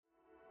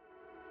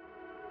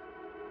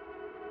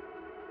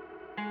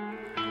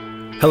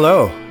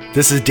Hello,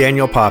 this is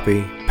Daniel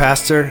Poppy,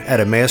 pastor at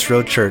Emmaus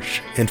Road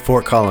Church in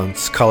Fort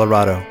Collins,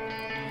 Colorado.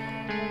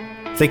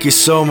 Thank you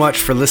so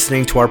much for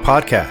listening to our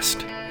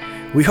podcast.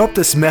 We hope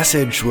this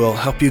message will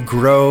help you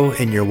grow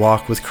in your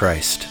walk with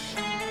Christ.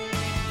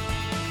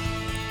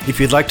 If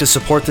you'd like to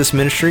support this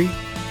ministry,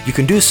 you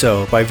can do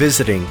so by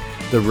visiting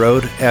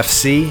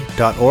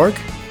theroadfc.org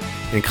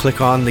and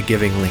click on the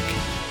giving link.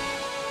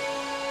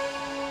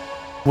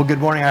 Well, good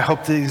morning. I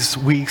hope these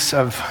weeks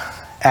of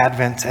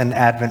Advent and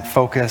Advent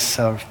focus,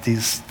 of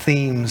these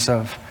themes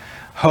of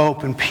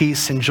hope and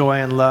peace and joy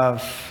and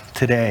love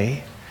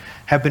today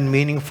have been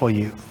meaningful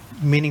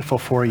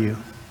for you.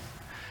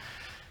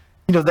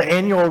 You know, the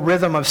annual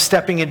rhythm of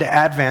stepping into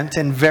Advent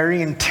in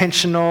very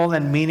intentional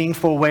and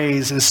meaningful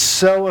ways is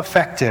so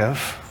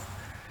effective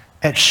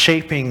at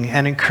shaping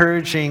and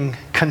encouraging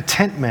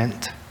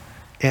contentment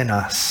in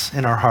us,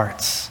 in our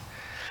hearts,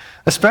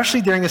 especially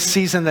during a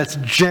season that's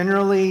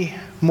generally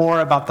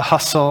more about the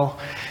hustle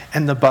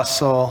and the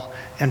bustle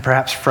and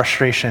perhaps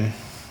frustration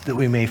that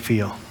we may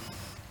feel.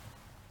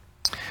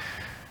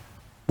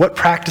 What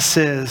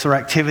practices or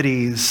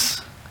activities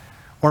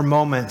or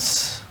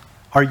moments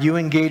are you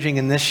engaging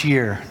in this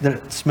year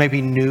that's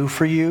maybe new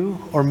for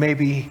you, or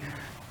maybe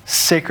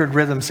sacred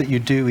rhythms that you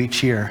do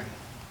each year?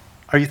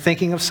 Are you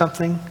thinking of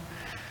something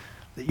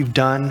that you've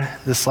done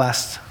this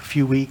last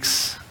few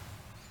weeks?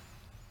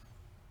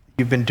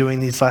 You've been doing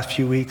these last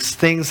few weeks,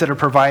 things that are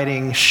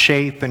providing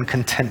shape and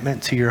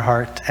contentment to your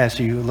heart as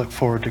you look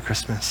forward to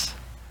Christmas.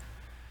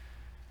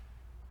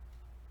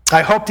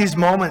 I hope these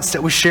moments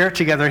that we share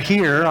together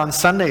here on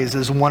Sundays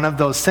is one of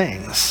those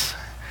things.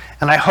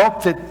 And I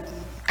hope that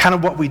kind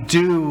of what we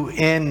do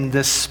in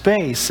this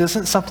space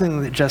isn't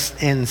something that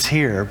just ends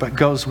here, but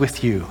goes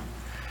with you.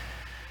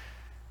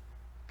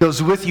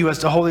 Goes with you as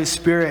the Holy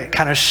Spirit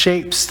kind of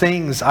shapes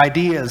things,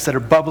 ideas that are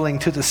bubbling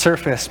to the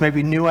surface,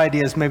 maybe new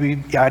ideas,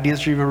 maybe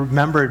ideas you've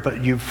remembered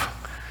but you've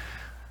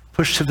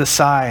pushed to the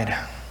side.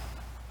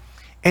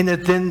 And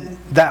that then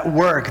that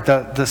work,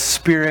 the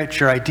Spirit,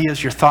 your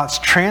ideas, your thoughts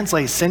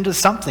translates into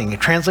something.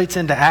 It translates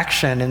into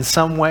action in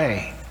some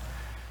way.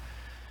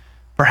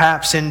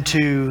 Perhaps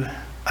into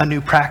a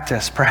new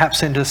practice,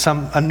 perhaps into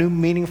a new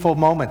meaningful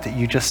moment that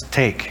you just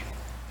take.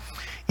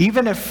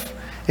 Even if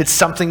it's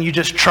something you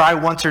just try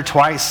once or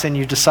twice and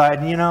you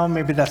decide,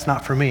 maybe that's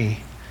not for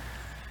me.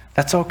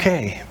 That's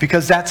okay,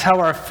 because that's how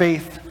our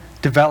faith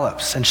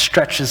develops and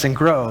stretches and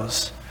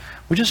grows.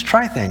 We just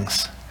try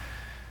things.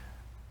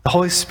 The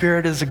Holy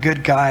Spirit is a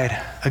good guide,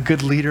 a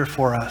good leader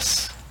for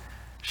us,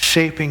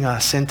 shaping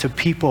us into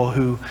people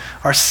who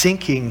are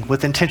seeking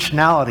with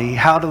intentionality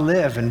how to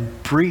live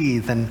and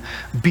breathe and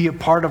be a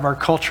part of our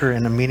culture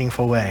in a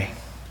meaningful way.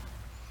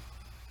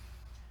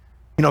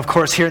 Of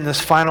course, here in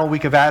this final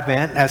week of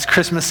Advent, as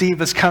Christmas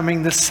Eve is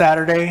coming this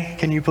Saturday,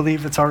 can you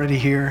believe it's already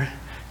here?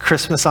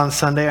 Christmas on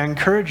Sunday, I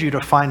encourage you to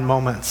find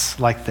moments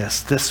like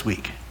this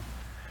week.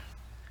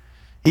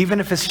 Even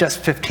if it's just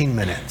 15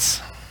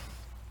 minutes,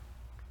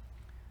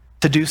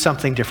 to do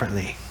something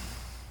differently.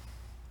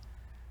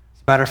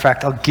 As a matter of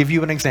fact, I'll give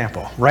you an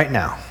example right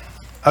now.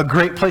 A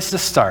great place to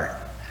start.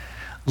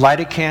 Light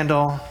a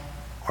candle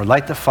or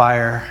light the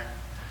fire,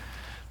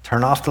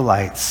 turn off the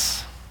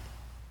lights,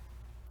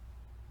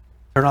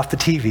 turn off the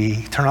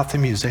TV, turn off the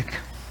music.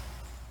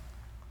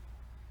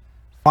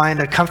 Find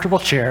a comfortable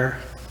chair,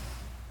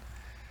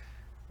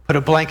 put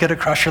a blanket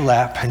across your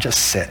lap, and just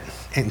sit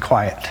in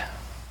quiet.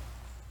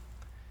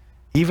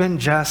 Even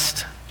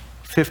just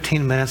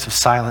 15 minutes of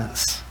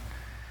silence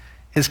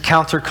is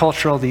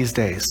countercultural these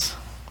days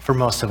for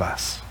most of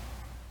us.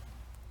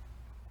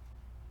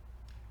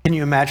 Can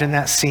you imagine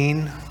that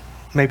scene?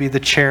 Maybe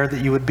the chair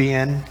that you would be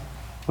in,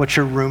 what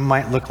your room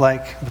might look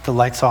like with the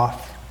lights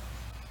off.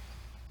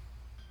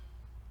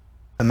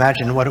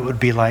 Imagine what it would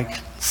be like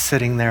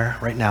sitting there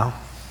right now.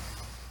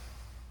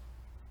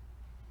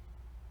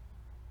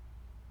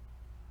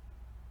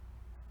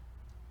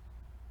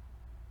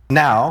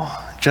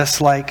 Now,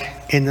 just like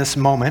in this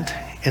moment,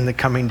 in the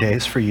coming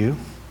days for you,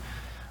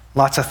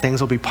 lots of things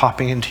will be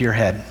popping into your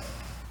head.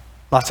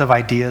 Lots of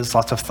ideas,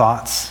 lots of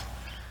thoughts.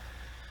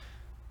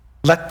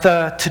 Let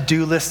the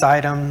to-do list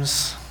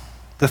items,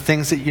 the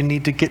things that you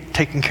need to get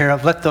taken care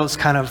of, let those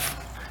kind of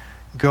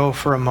go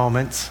for a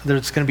moment.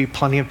 There's going to be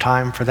plenty of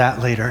time for that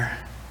later.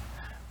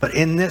 But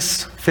in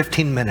this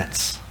 15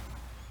 minutes,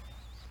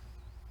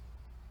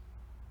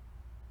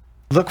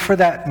 look for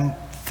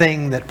that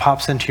thing that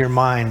pops into your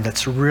mind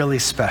that's really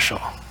special,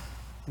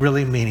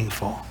 really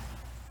meaningful.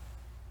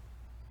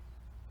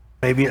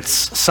 Maybe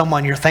it's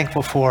someone you're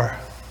thankful for.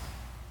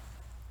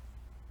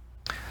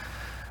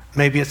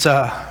 Maybe it's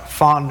a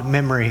fond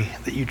memory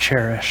that you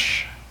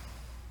cherish.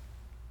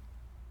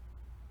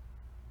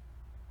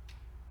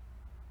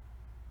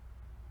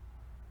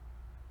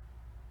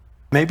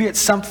 Maybe it's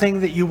something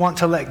that you want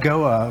to let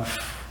go of,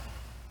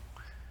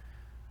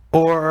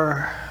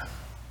 or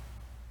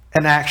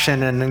an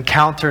action, an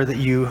encounter that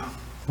you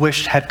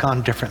wished had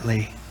gone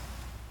differently.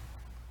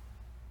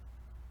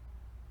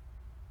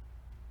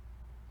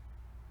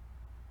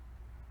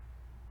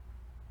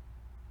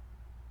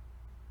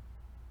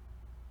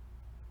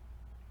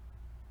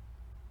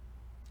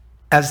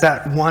 as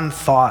that one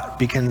thought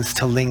begins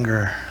to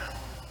linger,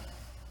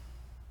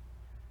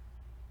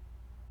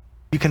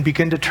 you can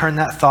begin to turn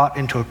that thought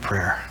into a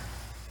prayer.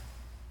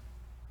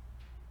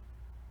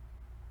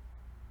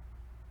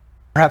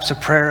 Perhaps a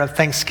prayer of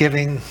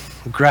thanksgiving,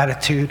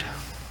 gratitude.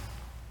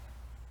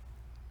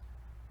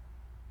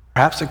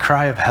 Perhaps a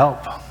cry of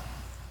help.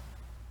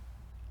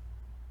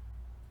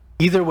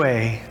 Either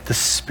way, the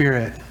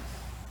Spirit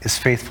is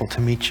faithful to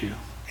meet you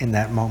in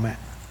that moment,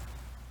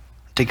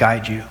 to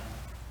guide you.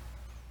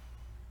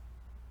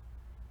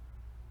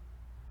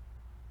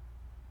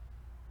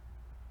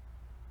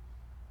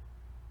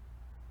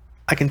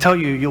 I can tell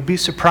you, you'll be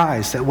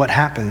surprised at what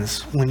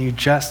happens when you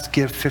just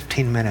give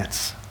 15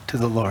 minutes to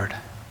the Lord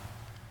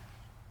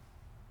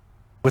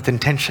with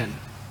intention.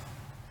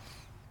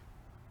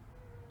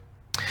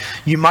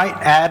 You might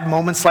add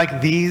moments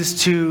like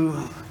these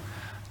to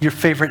your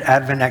favorite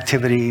Advent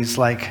activities,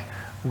 like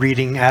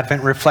reading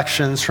Advent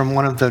reflections from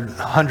one of the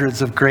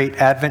hundreds of great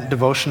Advent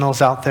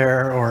devotionals out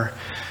there, or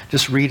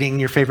just reading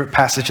your favorite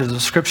passages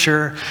of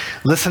Scripture,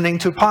 listening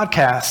to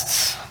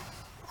podcasts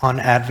on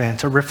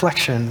Advent or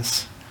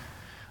reflections,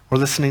 or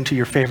listening to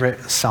your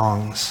favorite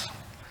songs.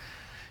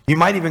 You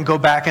might even go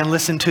back and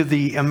listen to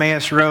the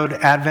Emmaus Road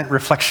Advent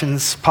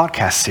Reflections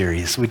podcast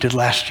series we did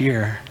last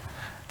year,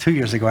 2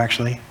 years ago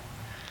actually.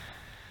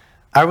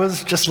 I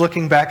was just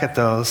looking back at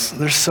those.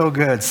 They're so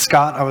good.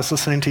 Scott, I was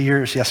listening to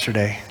yours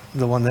yesterday,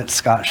 the one that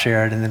Scott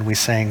shared, and then we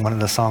sang one of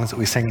the songs that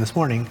we sang this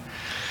morning.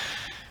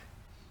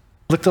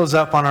 Look those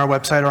up on our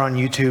website or on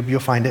YouTube,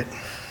 you'll find it.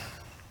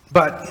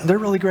 But they're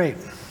really great.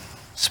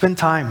 Spend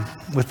time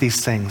with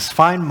these things.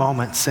 Find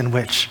moments in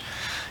which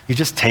you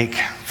just take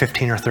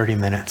 15 or 30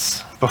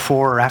 minutes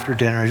before or after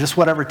dinner, just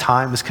whatever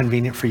time is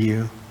convenient for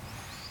you.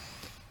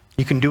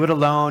 You can do it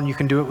alone. You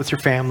can do it with your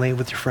family,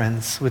 with your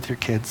friends, with your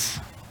kids.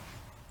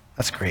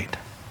 That's great.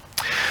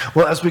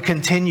 Well, as we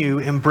continue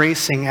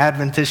embracing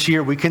Advent this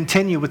year, we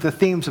continue with the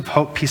themes of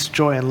hope, peace,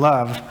 joy, and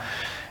love.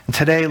 And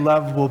today,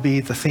 love will be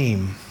the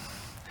theme.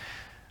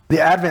 The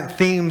Advent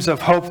themes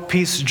of hope,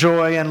 peace,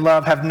 joy, and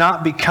love have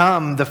not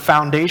become the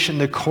foundation,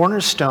 the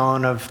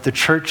cornerstone of the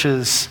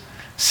church's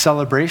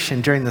celebration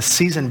during the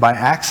season by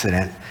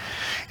accident.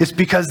 It's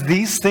because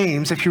these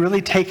themes, if you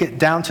really take it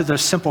down to their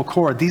simple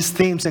core, these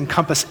themes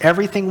encompass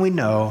everything we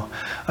know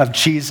of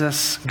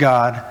Jesus,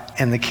 God,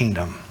 and the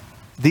kingdom.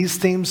 These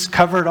themes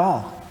cover it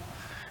all.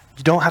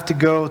 You don't have to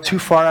go too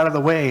far out of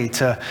the way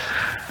to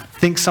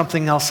think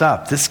something else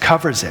up. This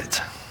covers it.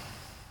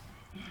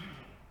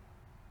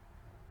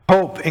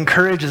 Hope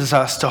encourages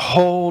us to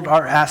hold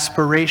our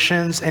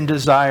aspirations and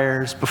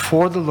desires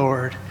before the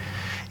Lord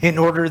in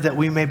order that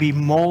we may be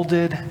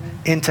molded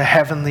into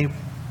heavenly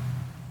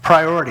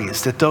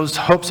priorities, that those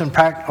hopes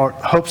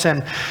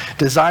and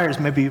desires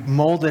may be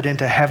molded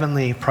into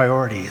heavenly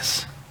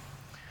priorities.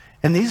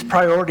 And these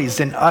priorities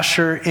then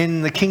usher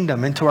in the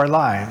kingdom into our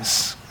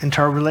lives,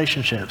 into our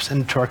relationships,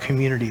 into our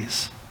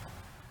communities.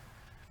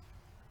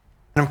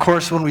 And of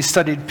course, when we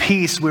studied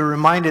peace, we were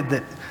reminded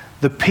that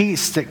the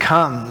peace that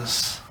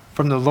comes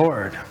from the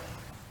Lord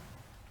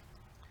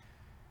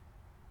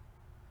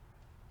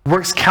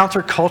works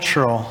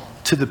countercultural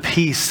to the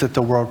peace that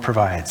the world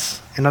provides.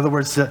 In other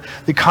words,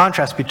 the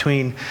contrast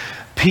between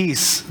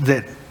peace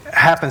that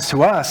happens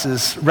to us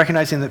is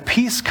recognizing that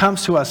peace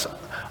comes to us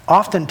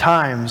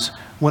oftentimes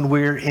when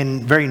we're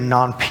in very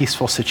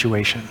non-peaceful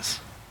situations.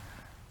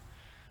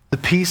 The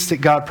peace that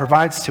God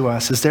provides to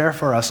us is there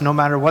for us no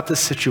matter what the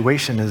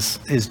situation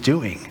is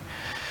doing.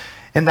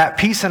 And that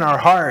peace in our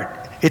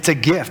heart, it's a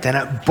gift, and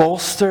it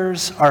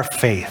bolsters our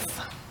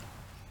faith.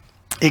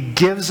 It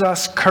gives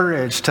us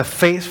courage to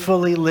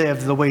faithfully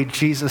live the way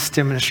Jesus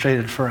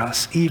demonstrated for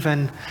us,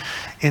 even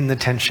in the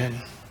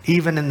tension,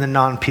 even in the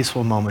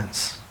non-peaceful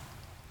moments.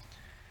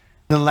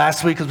 Then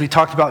last week, as we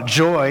talked about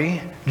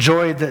joy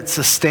that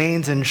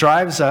sustains and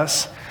drives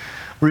us,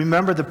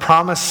 remember the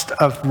promise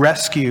of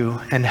rescue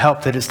and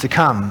help that is to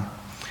come.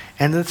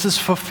 And this is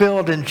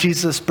fulfilled in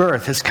Jesus'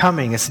 birth, his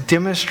coming. It's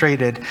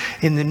demonstrated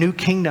in the new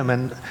kingdom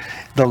and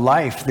the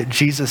life that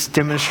Jesus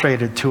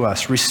demonstrated to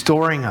us,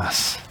 restoring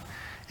us.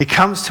 It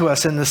comes to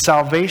us in the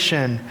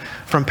salvation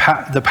from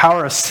the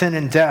power of sin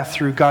and death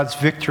through God's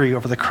victory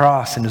over the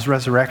cross and his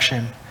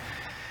resurrection,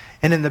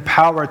 and in the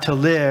power to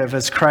live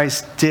as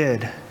Christ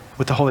did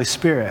with the Holy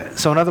Spirit.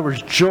 So in other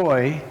words,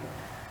 joy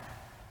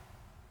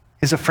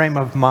is a frame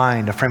of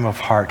mind, a frame of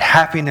heart.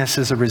 Happiness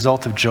is a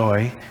result of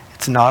joy.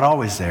 It's not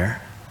always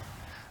there,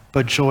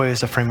 but joy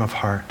is a frame of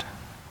heart.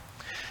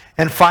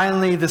 And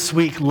finally this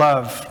week,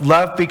 love.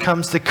 Love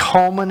becomes the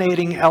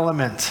culminating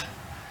element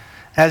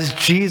as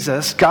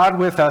Jesus, God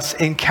with us,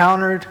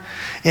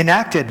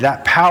 enacted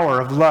that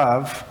power of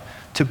love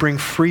to bring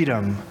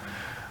freedom,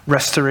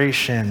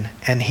 restoration,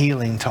 and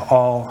healing to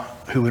all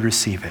who would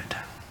receive it.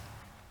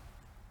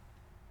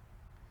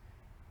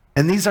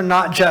 And these are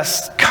not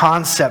just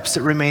concepts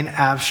that remain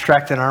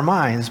abstract in our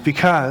minds,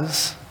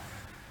 because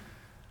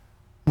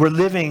we're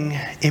living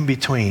in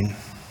between.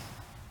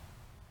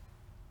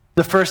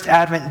 The first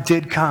Advent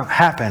did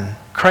happen.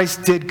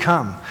 Christ did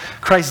come.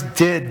 Christ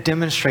did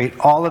demonstrate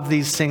all of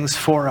these things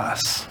for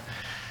us.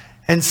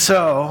 And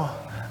so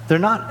they're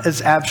not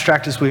as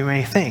abstract as we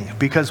may think,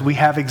 because we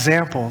have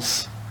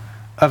examples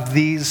of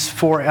these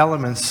four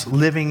elements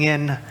living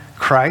in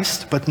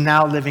Christ, but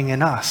now living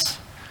in us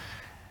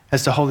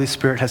as the Holy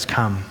Spirit has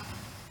come.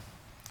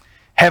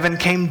 Heaven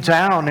came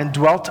down and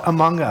dwelt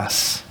among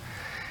us.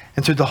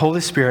 And through the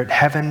Holy Spirit,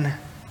 heaven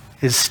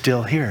is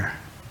still here,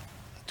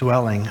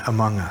 dwelling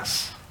among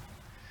us.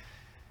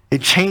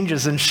 It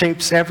changes and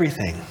shapes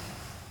everything.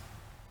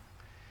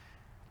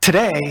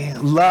 Today,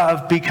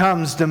 love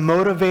becomes the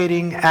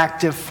motivating,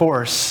 active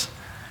force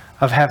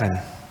of heaven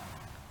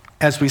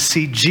as we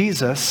see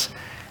Jesus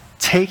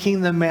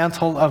taking the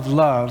mantle of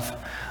love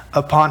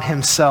upon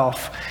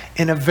himself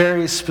in a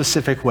very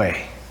specific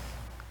way.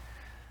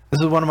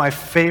 This is one of my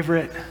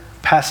favorite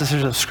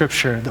passages of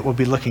Scripture that we'll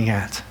be looking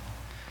at.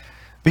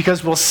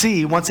 Because we'll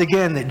see, once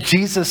again, that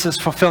Jesus is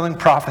fulfilling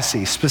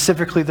prophecy,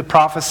 specifically the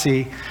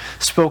prophecy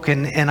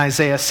spoken in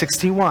Isaiah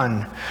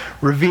 61,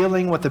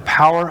 revealing what the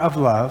power of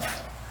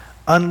love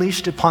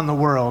unleashed upon the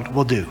world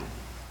will do.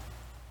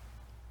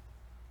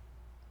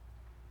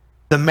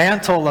 The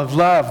mantle of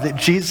love that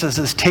Jesus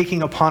is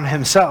taking upon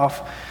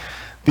himself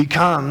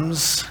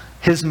becomes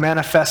his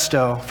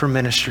manifesto for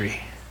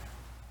ministry.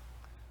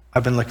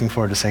 I've been looking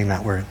forward to saying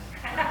that word.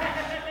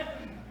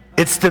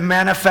 It's the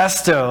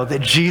manifesto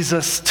that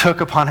Jesus took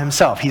upon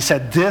himself. He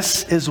said,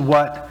 this is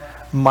what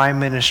my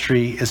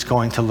ministry is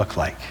going to look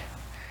like.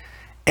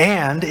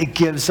 And it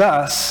gives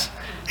us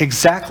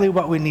exactly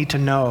what we need to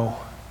know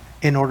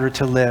in order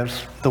to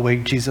live the way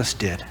Jesus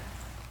did. Are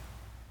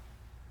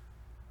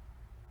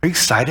you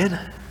excited?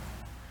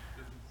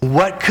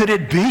 What could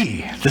it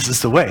be? This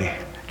is the way,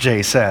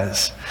 Jay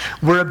says.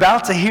 We're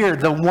about to hear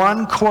the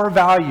one core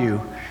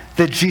value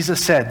that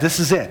Jesus said, this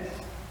is it.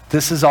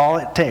 This is all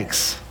it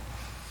takes.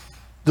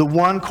 The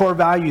one core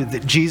value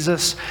that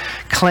Jesus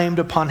claimed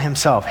upon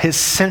himself, his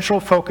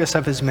central focus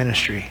of his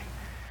ministry,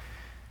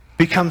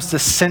 becomes the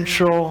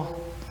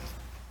central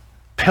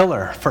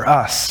pillar for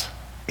us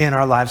in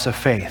our lives of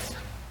faith.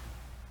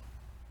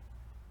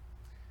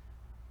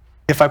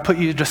 If I put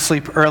you to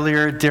sleep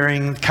earlier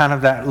during kind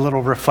of that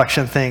little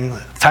reflection thing,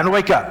 time to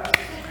wake up.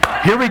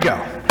 Here we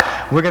go.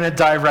 We're going to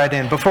dive right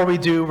in. Before we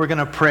do, we're going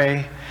to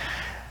pray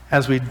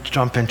as we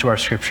jump into our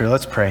scripture.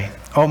 Let's pray.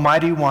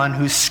 Almighty One,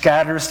 who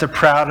scatters the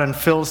proud and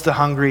fills the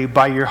hungry,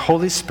 by your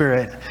Holy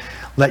Spirit,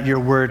 let your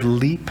word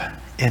leap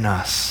in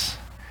us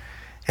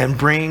and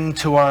bring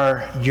to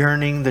our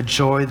yearning the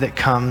joy that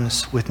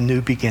comes with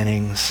new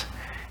beginnings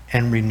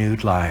and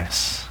renewed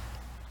lives.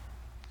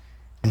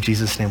 In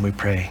Jesus' name we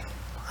pray.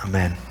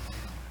 Amen.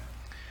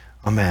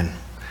 Amen.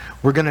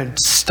 We're going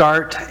to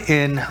start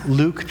in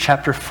Luke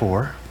chapter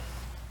 4.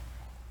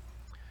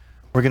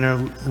 We're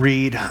going to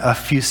read a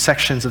few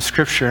sections of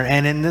scripture,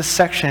 and in this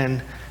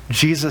section,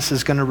 Jesus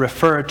is going to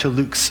refer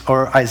to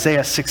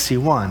Isaiah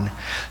 61.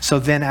 So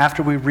then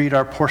after we read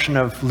our portion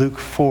of Luke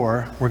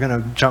 4, we're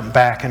going to jump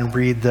back and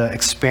read the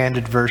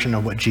expanded version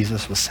of what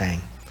Jesus was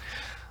saying.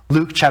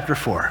 Luke chapter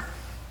 4.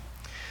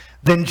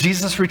 Then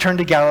Jesus returned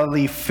to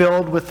Galilee,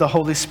 filled with the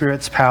Holy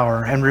Spirit's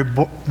power, and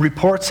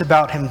reports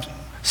about him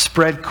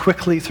spread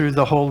quickly through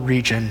the whole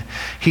region.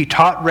 He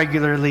taught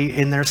regularly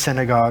in their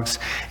synagogues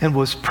and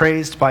was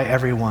praised by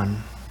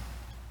everyone.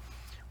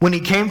 When he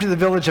came to the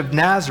village of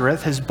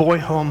Nazareth, his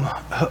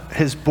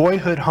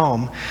boyhood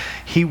home,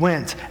 he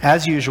went,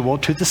 as usual,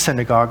 to the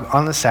synagogue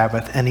on the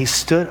Sabbath, and he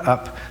stood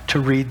up to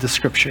read the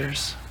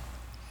scriptures.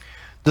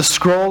 The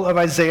scroll of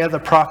Isaiah the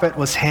prophet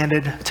was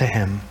handed to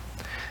him.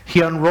 He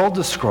unrolled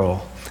the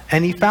scroll,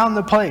 and he found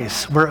the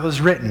place where it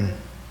was written,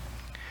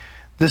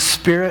 "The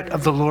Spirit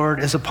of the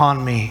Lord is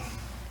upon me.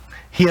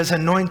 He has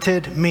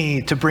anointed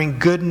me to bring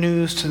good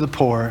news to the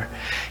poor.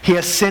 He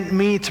has sent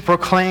me to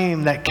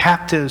proclaim that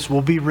captives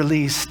will be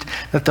released,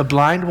 that the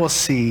blind will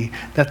see,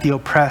 that the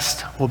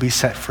oppressed will be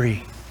set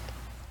free."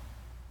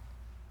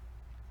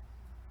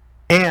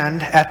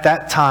 And at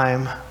that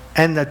time,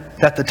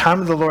 that the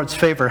time of the Lord's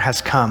favor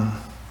has come.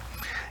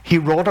 He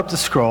rolled up the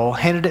scroll,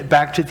 handed it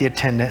back to the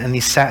attendant, and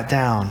he sat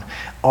down.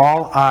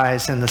 All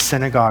eyes in the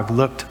synagogue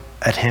looked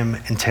at him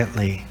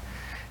intently.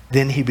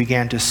 Then he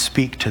began to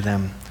speak to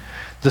them.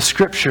 "The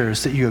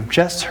scriptures that you have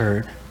just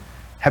heard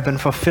have been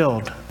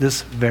fulfilled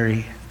this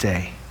very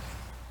day."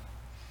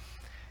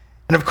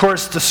 And of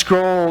course, the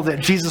scroll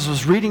that Jesus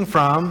was reading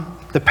from,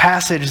 the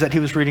passage that he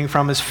was reading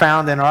from, is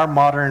found in our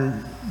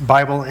modern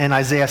Bible in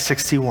Isaiah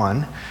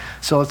 61.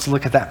 So let's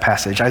look at that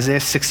passage. Isaiah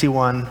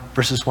 61,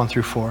 verses 1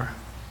 through 4.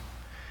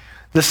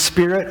 "The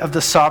Spirit of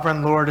the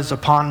sovereign Lord is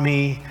upon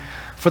me,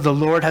 for the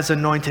Lord has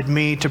anointed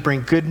me to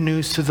bring good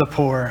news to the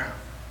poor.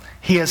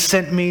 He has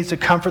sent me to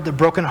comfort the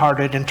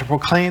brokenhearted and to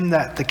proclaim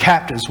that the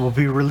captives will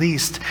be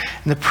released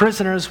and the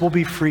prisoners will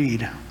be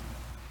freed.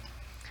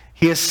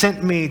 He has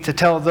sent me to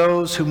tell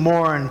those who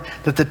mourn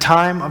that the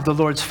time of the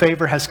Lord's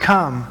favor has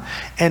come,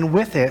 and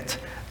with it,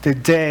 the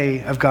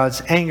day of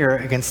God's anger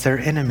against their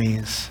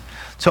enemies.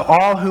 To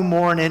all who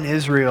mourn in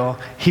Israel,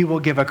 he will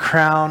give a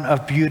crown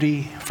of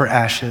beauty for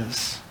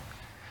ashes,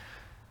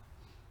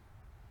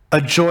 a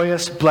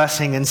joyous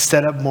blessing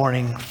instead of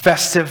mourning,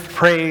 festive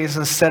praise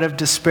instead of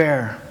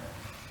despair.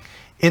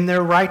 In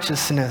their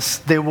righteousness,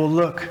 they will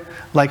look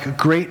like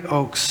great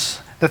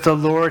oaks that the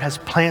Lord has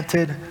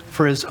planted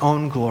for his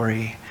own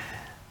glory.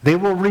 They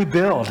will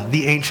rebuild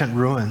the ancient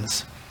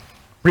ruins,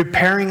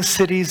 repairing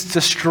cities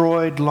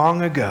destroyed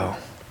long ago.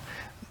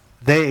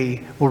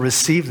 They will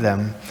receive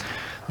them,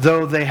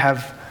 though they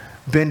have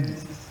been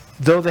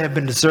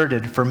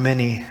deserted for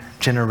many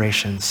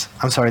generations.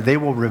 They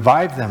will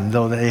revive them,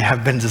 though they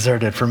have been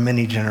deserted for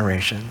many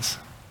generations.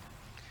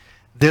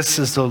 This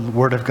is the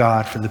word of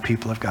God for the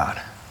people of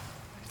God.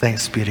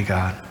 Thanks be to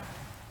God.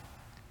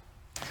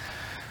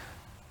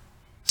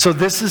 So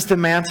this is the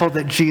mantle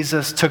that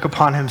Jesus took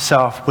upon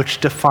himself, which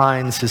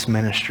defines his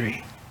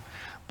ministry.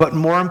 But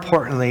more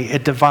importantly,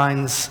 it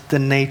defines the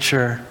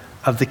nature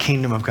of the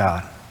kingdom of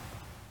God.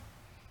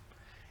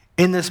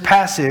 In this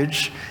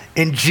passage,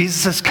 in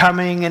Jesus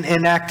coming and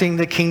enacting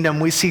the kingdom,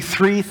 we see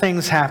three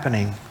things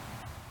happening.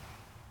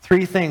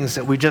 Three things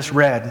that we just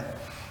read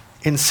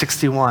in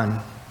 61.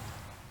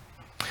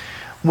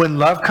 When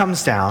love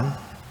comes down,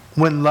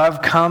 when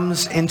love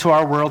comes into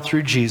our world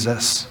through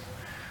Jesus,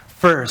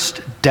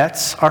 first,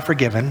 debts are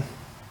forgiven,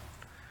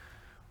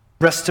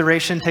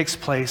 restoration takes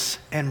place,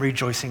 and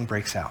rejoicing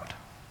breaks out.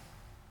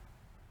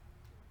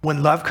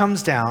 When love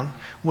comes down,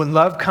 when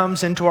love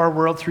comes into our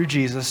world through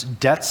Jesus,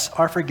 debts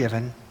are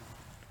forgiven,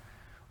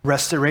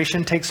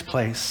 restoration takes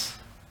place,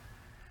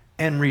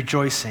 and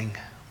rejoicing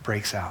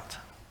breaks out.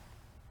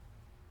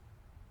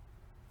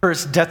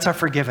 First, debts are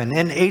forgiven.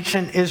 In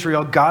ancient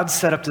Israel, God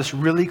set up this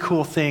really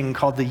cool thing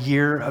called the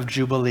year of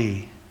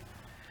Jubilee.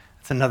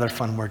 It's another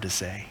fun word to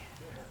say.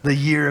 The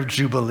year of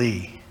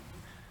Jubilee.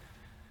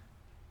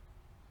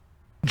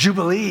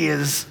 Jubilee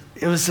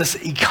it was this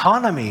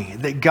economy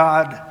that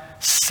God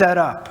set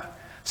up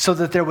so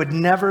that there would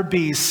never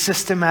be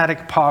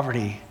systematic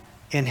poverty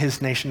in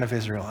his nation of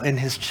Israel, in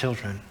his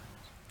children.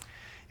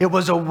 It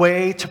was a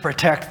way to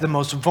protect the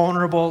most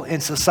vulnerable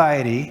in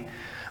society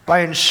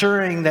by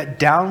ensuring that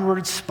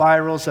downward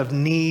spirals of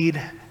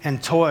need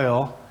and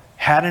toil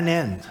had an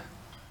end.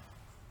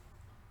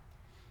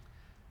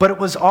 But it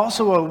was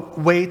also a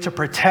way to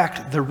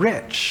protect the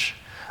rich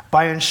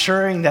by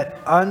ensuring that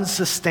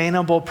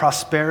unsustainable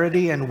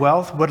prosperity and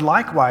wealth would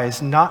likewise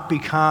not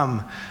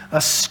become a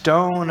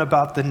stone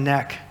about the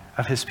neck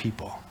of his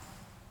people.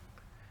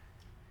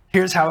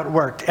 Here's how it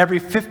worked. Every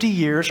 50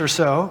 years or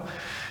so,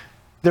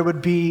 there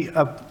would be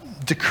a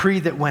decree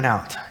that went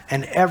out,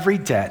 and every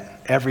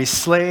debt, every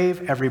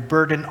slave, every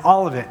burden,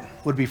 all of it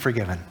would be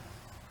forgiven.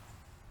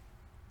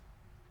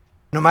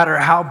 No matter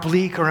how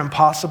bleak or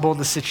impossible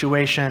the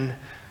situation,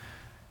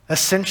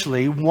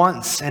 essentially,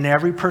 once in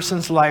every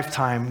person's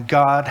lifetime,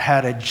 God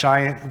had a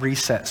giant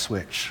reset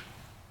switch,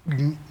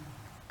 and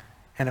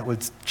it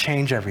would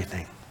change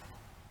everything.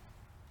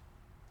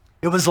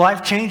 It was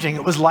life-changing.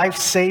 It was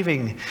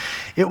life-saving.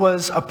 It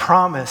was a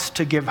promise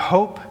to give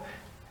hope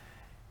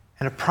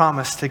and a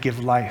promise to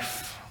give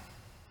life.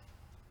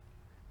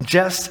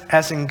 Just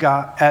as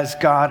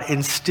God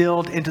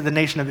instilled into the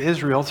nation of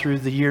Israel through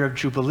the year of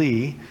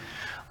Jubilee,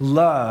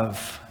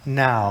 love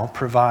now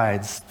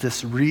provides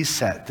this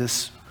reset,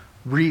 this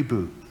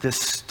reboot, this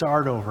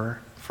start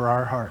over for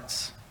our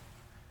hearts.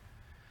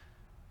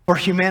 For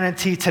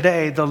humanity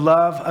today, the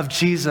love of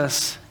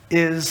Jesus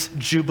is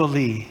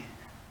Jubilee.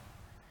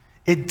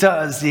 It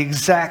does the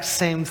exact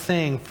same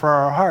thing for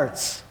our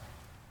hearts,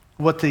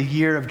 what the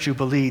year of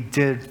Jubilee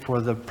did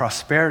for the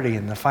prosperity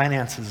and the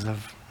finances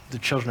of the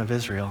children of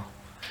Israel.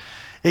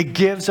 It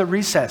gives a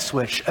reset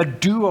switch, a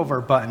do-over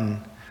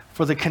button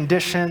for the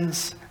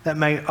conditions that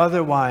may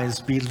otherwise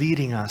be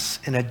leading us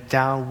in a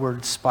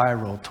downward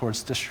spiral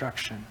towards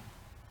destruction.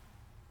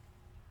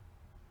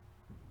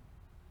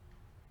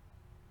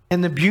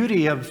 And the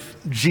beauty of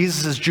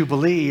Jesus'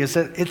 Jubilee is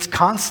that it's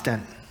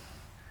constant.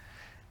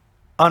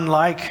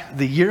 Unlike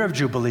the year of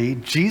Jubilee,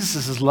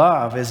 Jesus'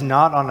 love is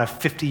not on a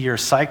 50-year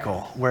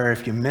cycle where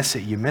if you miss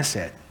it, you miss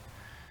it.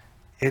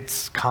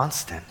 It's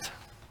constant,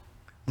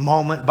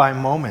 moment by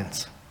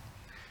moment.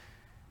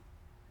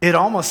 It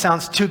almost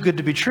sounds too good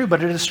to be true,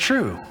 but it is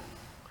true.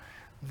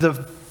 The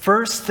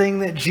first thing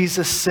that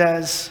Jesus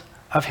says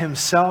of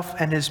himself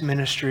and his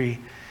ministry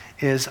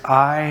is,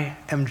 "I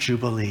am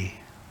Jubilee."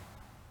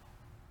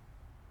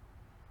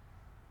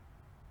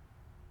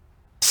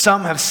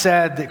 Some have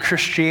said that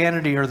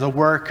Christianity, or the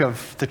work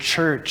of the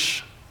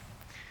church,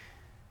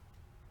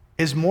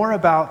 is more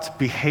about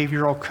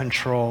behavioral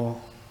control,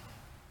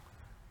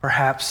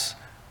 perhaps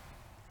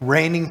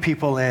reining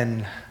people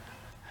in,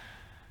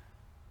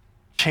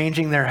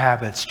 changing their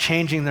habits,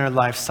 changing their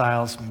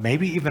lifestyles,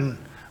 maybe even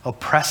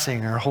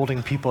oppressing or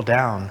holding people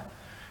down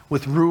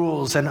with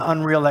rules and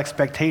unreal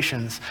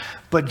expectations.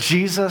 But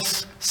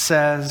Jesus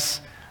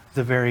says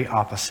the very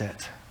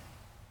opposite.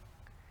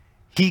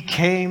 He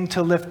came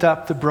to lift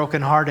up the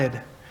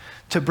brokenhearted,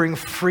 to bring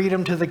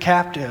freedom to the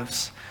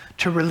captives,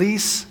 to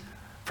release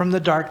from the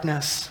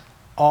darkness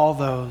all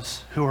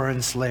those who are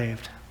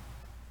enslaved.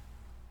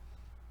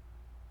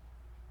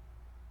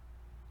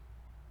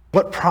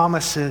 What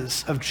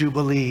promises of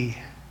Jubilee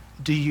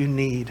do you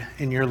need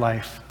in your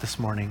life this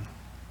morning?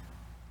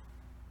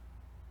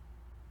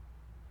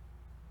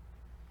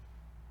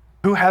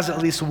 Who has at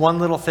least one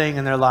little thing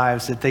in their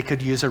lives that they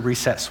could use a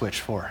reset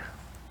switch for?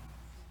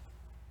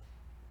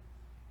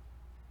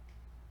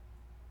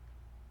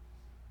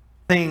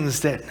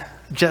 Things that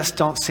just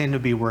don't seem to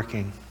be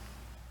working.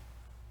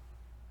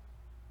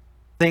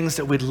 Things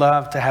that we'd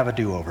love to have a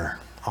do-over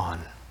on.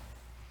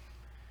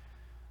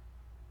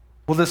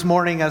 Well, this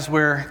morning, as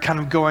we're kind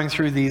of going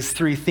through these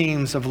three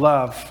themes of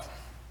love,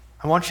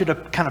 I want you to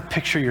kind of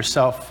picture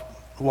yourself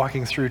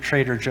walking through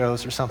Trader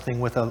Joe's or something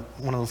with one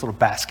of those little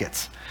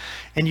baskets.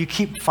 And you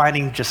keep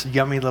finding just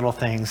yummy little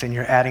things and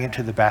you're adding it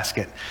to the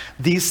basket.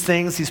 These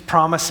things, these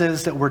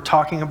promises that we're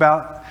talking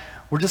about,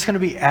 we're just going to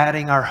be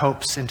adding our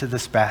hopes into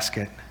this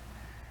basket.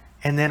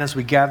 And then as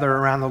we gather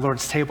around the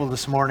Lord's table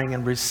this morning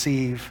and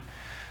receive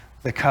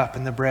the cup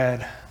and the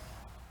bread,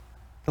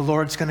 the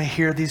Lord's going to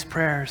hear these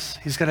prayers.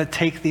 He's going to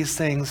take these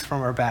things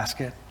from our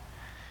basket.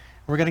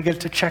 We're going to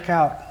get to check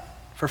out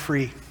for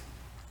free.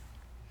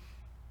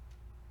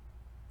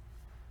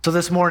 So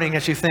this morning,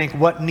 as you think,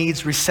 what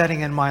needs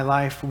resetting in my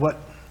life?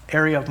 What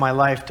area of my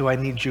life do I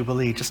need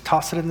Jubilee? Just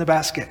toss it in the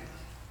basket.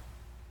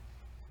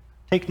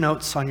 Take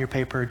notes on your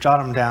paper, jot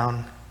them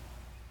down.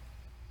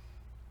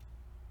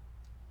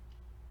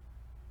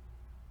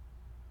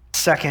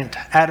 Second,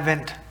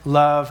 Advent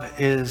love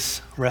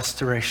is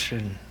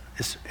restoration.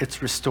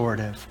 It's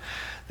restorative.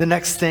 The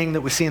next thing that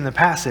we see in the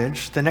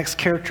passage, the next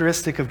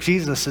characteristic of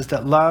Jesus is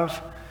that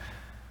love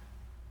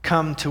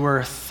come to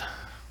earth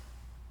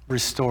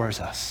restores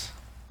us.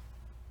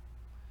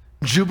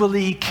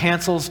 Jubilee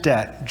cancels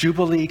debt.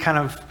 Jubilee kind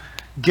of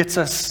gets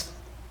us,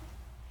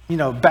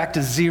 back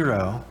to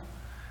zero.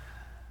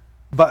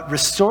 But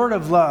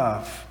restorative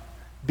love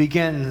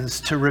begins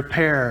to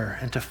repair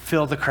and to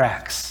fill the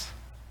cracks.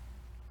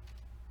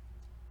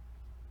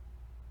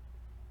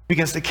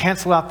 Begins to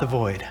cancel out the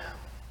void.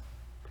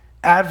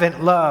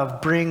 Advent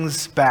love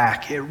brings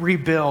back, it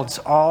rebuilds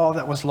all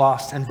that was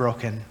lost and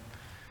broken.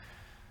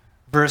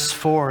 Verse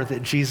 4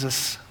 that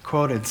Jesus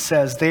quoted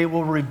says, they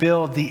will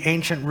rebuild the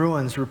ancient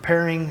ruins,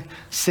 repairing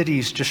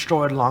cities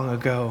destroyed long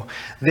ago.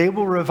 They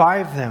will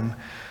revive them,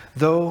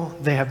 though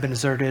they have been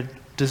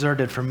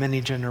deserted for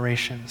many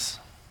generations.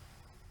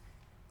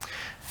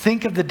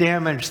 Think of the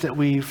damage that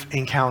we've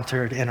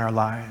encountered in our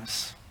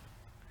lives,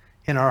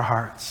 in our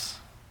hearts,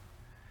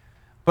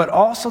 but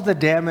also the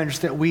damage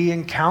that we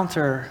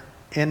encounter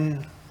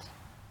in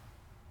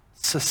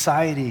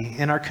society,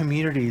 in our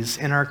communities,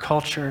 in our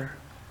culture.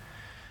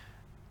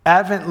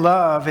 Advent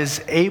love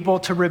is able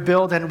to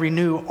rebuild and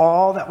renew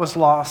all that was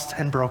lost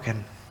and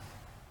broken.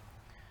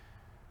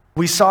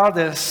 We saw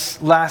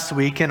this last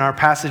week in our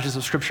passages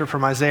of scripture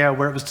from Isaiah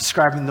where it was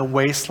describing the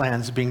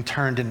wastelands being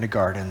turned into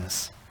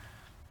gardens.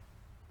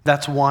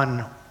 That's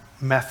one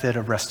method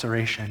of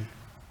restoration.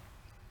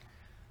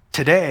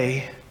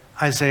 Today,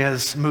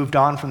 Isaiah's moved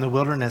on from the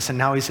wilderness and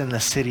now he's in the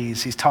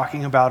cities. He's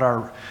talking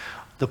about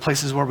the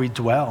places where we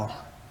dwell,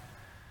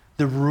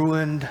 the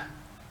ruined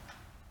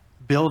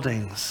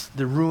buildings,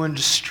 the ruined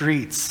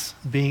streets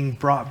being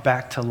brought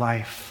back to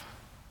life.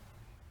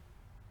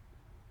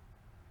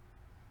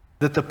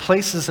 That the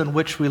places in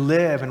which we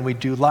live and we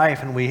do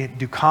life and we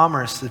do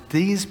commerce, that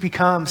these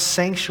become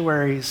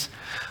sanctuaries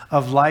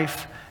of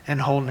life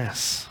and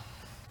wholeness.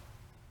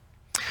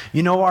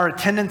 Our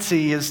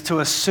tendency is to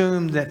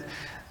assume that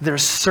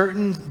there's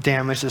certain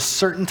damage, there's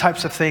certain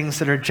types of things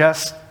that are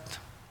just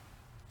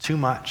too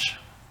much.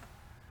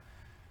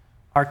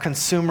 Our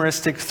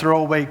consumeristic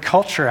throwaway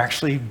culture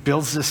actually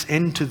builds this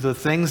into the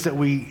things that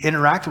we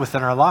interact with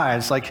in our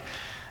lives. Like,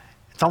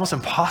 it's almost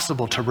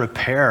impossible to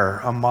repair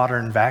a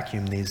modern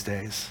vacuum these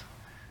days.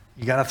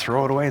 You got to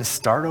throw it away and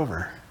start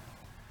over.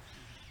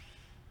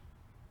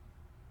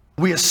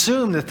 We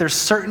assume that there's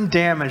certain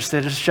damage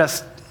that is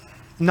just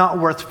not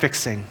worth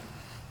fixing.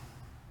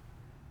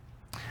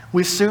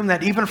 We assume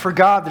that even for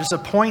God, there's a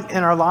point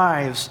in our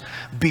lives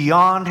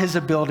beyond his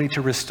ability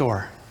to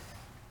restore.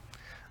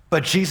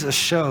 But Jesus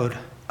showed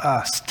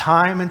us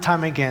time and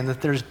time again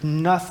that there's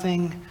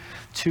nothing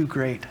too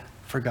great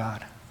for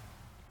God.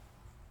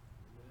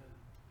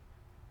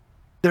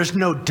 There's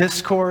no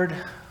discord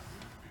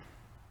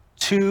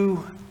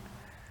too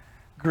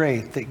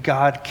great that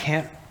God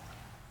can't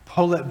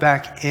pull it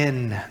back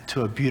in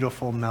to a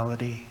beautiful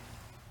melody.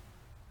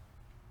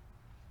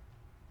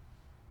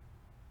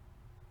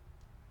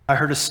 I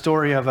heard a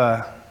story of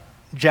a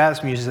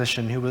jazz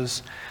musician who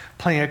was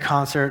playing a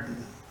concert,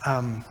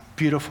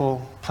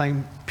 beautiful,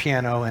 playing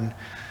piano, and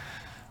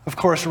of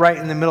course, right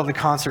in the middle of the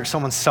concert,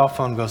 someone's cell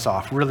phone goes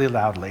off really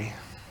loudly.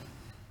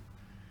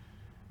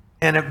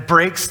 And it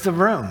breaks the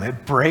room.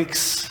 It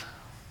breaks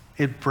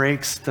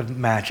the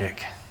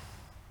magic.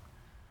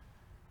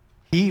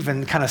 He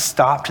even kind of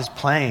stopped his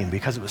playing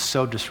because it was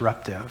so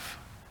disruptive.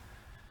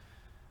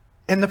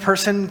 And the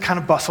person kind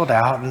of bustled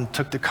out and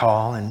took the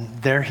call,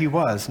 and there he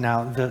was,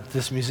 now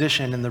this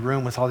musician in the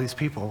room with all these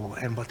people,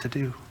 and what to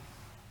do.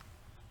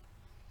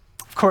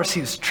 Of course,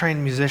 he was a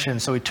trained musician,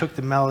 so he took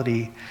the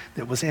melody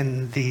that was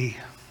in the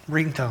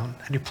ringtone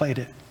and he played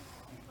it.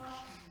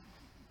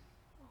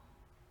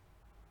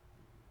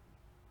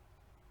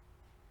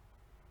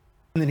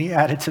 And then he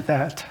added to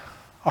that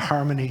a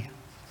harmony.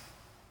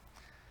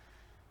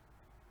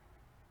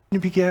 You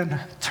begin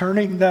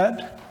turning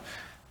that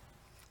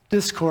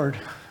discord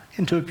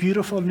into a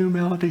beautiful new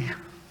melody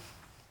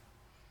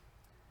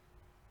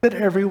that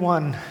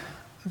everyone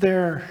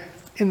there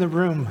in the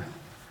room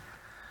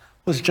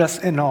was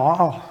just in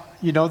awe.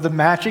 You know, the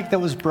magic that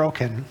was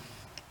broken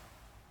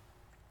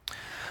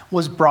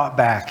was brought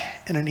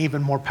back in an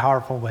even more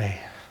powerful way.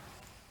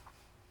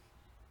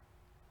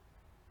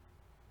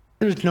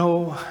 There's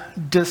no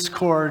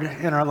discord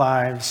in our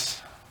lives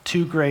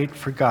too great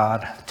for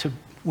God to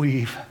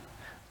weave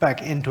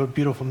back into a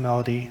beautiful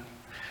melody.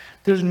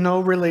 There's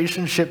no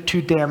relationship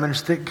too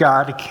damaged that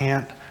God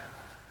can't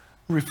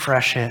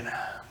refresh it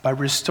by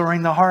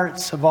restoring the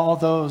hearts of all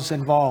those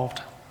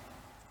involved.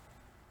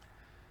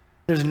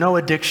 There's no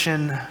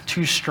addiction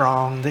too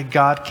strong that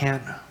God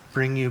can't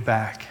bring you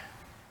back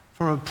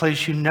from a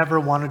place you never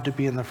wanted to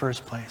be in the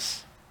first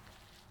place.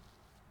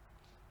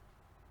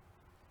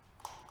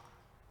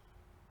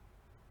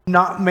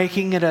 Not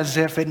making it as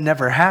if it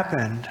never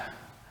happened,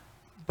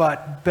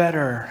 but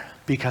better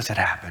because it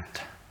happened.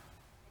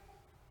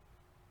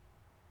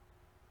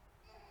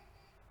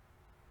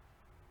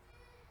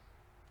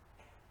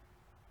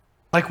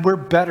 Like we're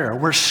better,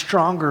 we're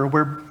stronger,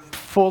 we're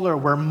fuller,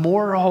 we're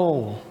more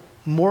whole,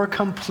 more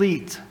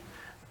complete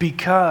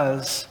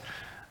because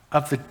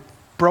of the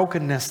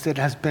brokenness that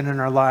has been in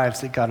our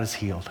lives that God has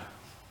healed.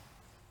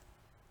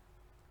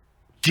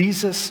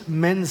 Jesus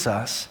mends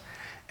us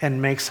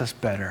and makes us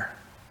better,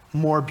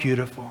 more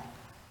beautiful.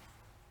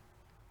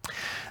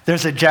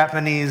 There's a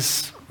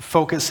Japanese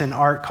focus in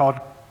art called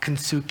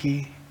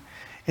kintsugi.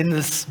 In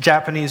this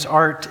Japanese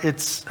art,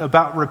 it's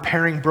about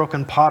repairing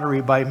broken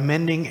pottery by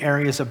mending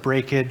areas of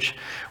breakage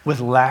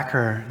with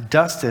lacquer,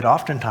 dusted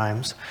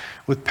oftentimes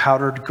with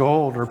powdered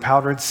gold or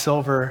powdered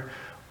silver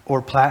or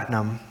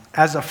platinum.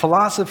 As a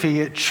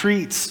philosophy, it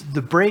treats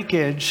the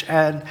breakage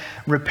and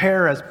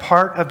repair as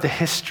part of the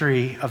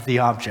history of the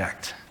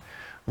object,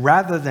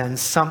 rather than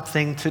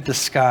something to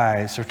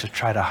disguise or to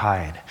try to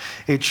hide.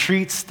 It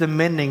treats the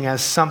mending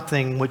as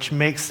something which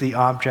makes the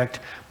object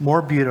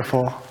more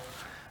beautiful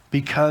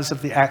because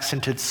of the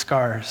accented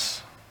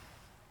scars.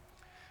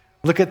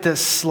 Look at this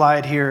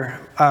slide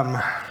here.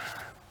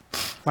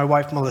 My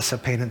wife Melissa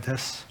painted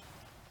this.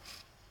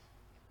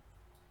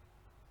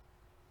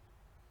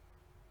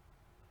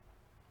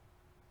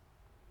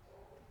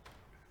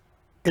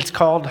 It's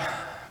called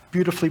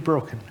Beautifully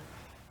Broken.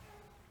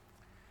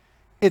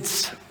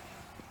 It's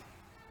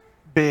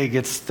big,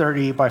 it's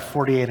 30 by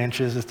 48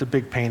 inches, it's a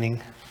big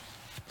painting.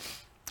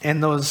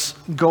 And those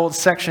gold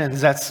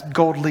sections, that's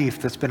gold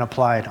leaf that's been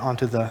applied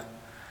onto the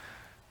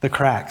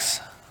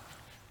cracks,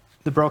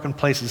 the broken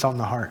places on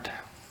the heart.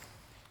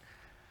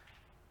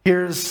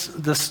 Here's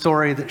the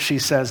story that she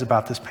says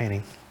about this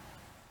painting.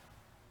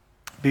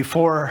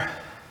 Before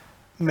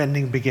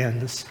mending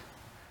begins,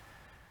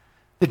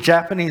 the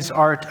Japanese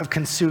art of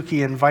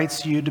kintsugi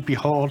invites you to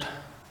behold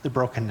the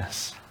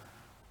brokenness.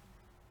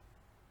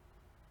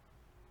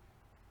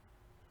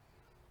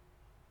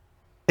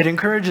 It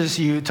encourages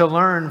you to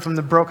learn from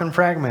the broken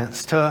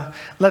fragments, to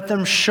let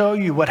them show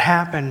you what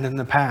happened in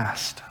the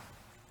past,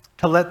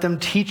 to let them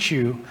teach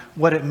you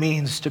what it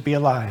means to be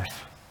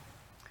alive,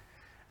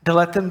 to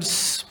let them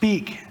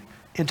speak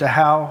into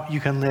how you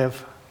can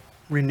live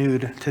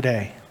renewed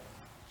today.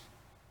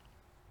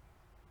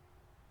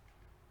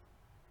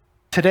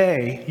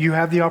 Today, you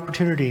have the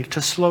opportunity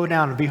to slow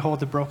down and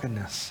behold the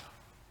brokenness,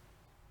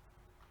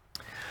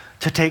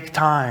 to take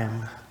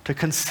time to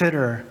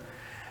consider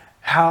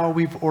how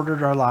we've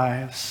ordered our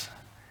lives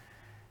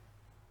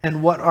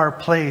and what our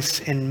place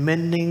in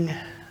mending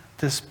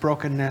this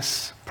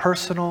brokenness,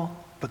 personal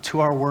but to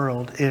our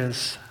world,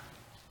 is.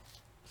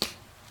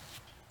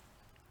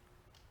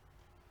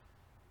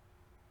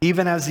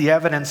 Even as the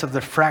evidence of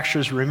the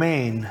fractures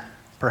remain,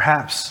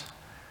 perhaps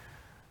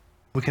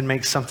we can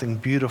make something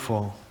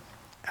beautiful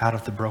out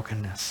of the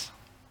brokenness.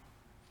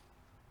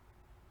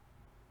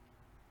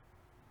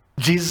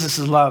 Jesus'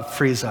 love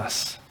frees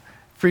us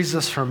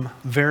from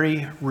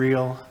very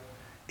real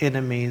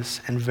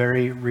enemies and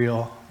very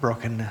real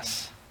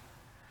brokenness.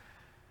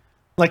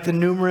 Like the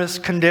numerous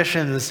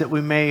conditions that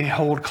we may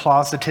hold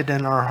closeted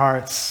in our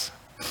hearts,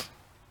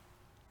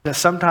 that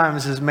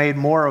sometimes is made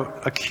more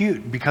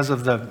acute because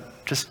of the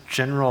just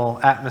general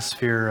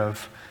atmosphere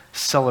of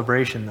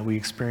celebration that we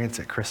experience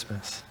at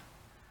Christmas.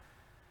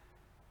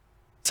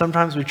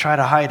 Sometimes we try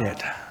to hide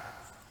it,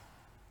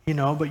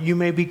 but you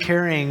may be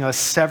carrying a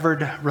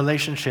severed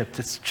relationship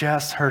that's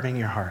just hurting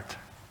your heart.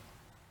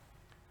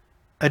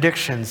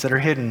 Addictions that are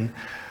hidden,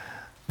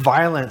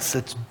 violence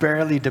that's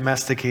barely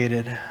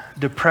domesticated,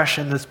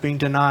 depression that's being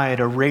denied,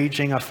 a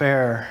raging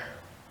affair,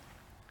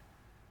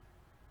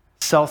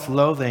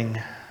 self-loathing,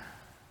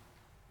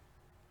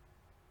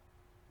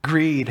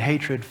 greed,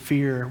 hatred,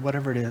 fear,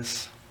 whatever it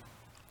is.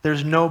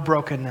 There's no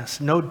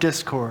brokenness, no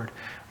discord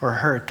or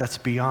hurt that's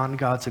beyond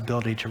God's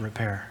ability to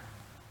repair.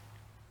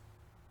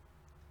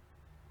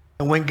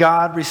 And when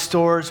God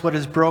restores what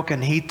is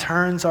broken, he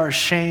turns our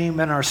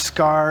shame and our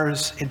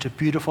scars into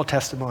beautiful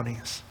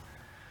testimonies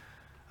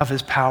of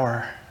his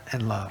power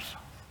and love.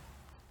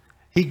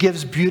 He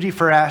gives beauty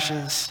for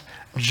ashes,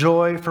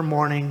 Joy for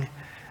mourning,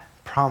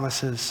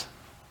 promises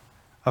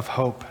of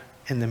hope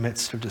in the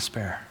midst of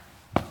despair.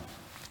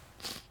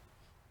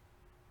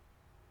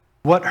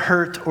 What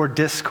hurt or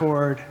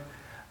discord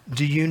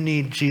do you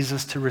need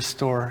Jesus to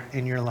restore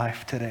in your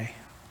life today?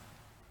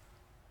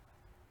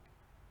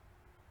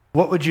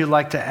 What would you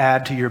like to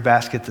add to your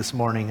basket this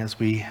morning as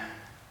we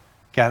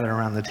gather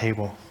around the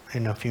table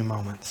in a few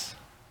moments?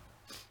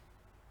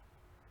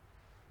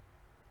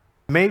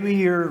 Maybe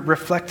you're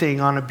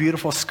reflecting on a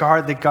beautiful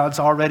scar that God's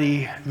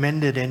already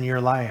mended in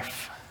your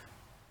life.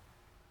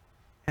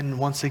 And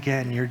once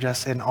again, you're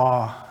just in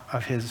awe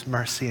of his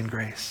mercy and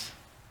grace.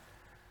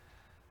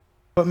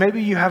 But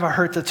maybe you have a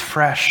hurt that's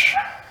fresh,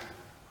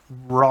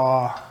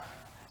 raw,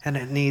 and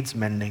it needs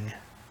mending.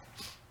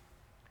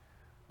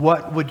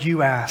 What would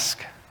you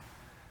ask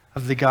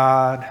of the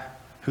God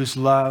whose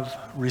love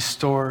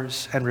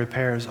restores and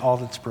repairs all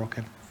that's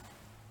broken?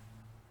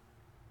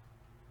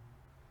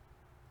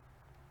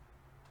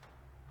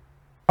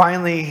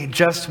 Finally,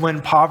 just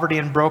when poverty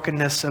and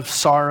brokenness of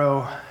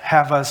sorrow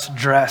have us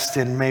dressed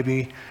in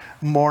maybe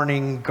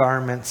mourning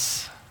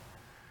garments,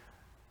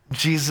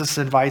 Jesus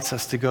invites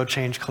us to go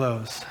change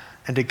clothes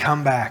and to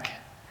come back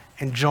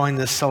and join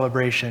this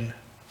celebration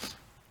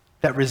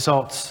that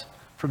results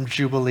from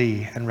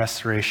jubilee and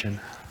restoration.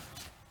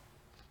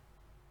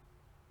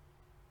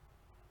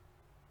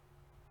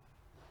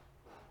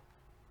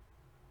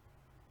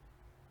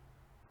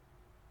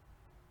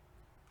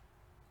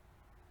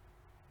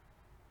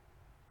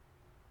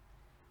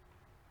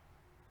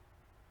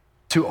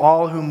 To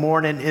all who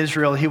mourn in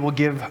Israel, he will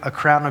give a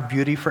crown of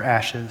beauty for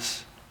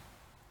ashes,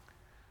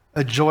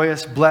 a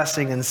joyous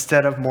blessing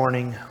instead of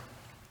mourning,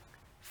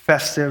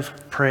 festive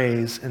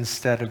praise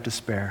instead of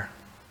despair.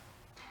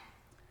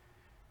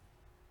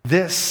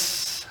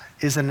 This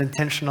is an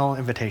intentional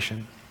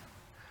invitation,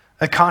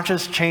 a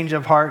conscious change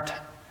of heart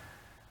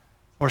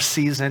or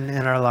season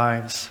in our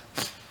lives,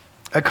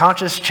 a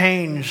conscious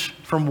change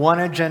from one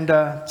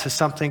agenda to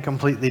something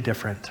completely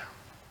different.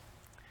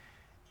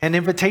 An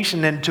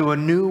invitation into a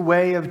new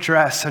way of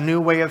dress, a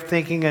new way of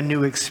thinking, a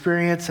new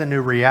experience, a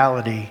new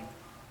reality.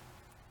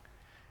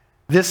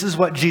 This is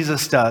what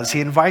Jesus does.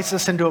 He invites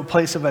us into a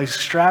place of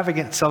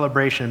extravagant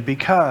celebration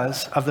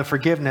because of the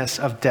forgiveness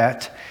of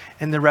debt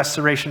and the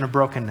restoration of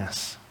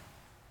brokenness.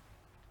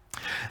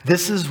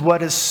 This is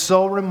what is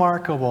so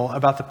remarkable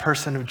about the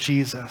person of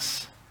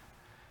Jesus.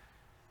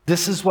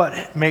 This is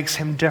what makes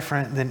him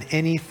different than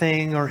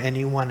anything or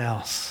anyone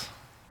else.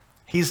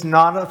 He's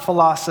not a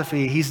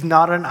philosophy. He's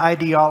not an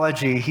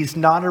ideology. He's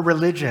not a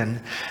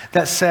religion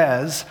that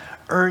says,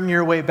 earn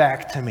your way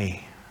back to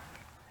me.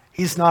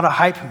 He's not a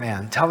hype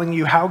man telling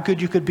you how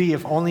good you could be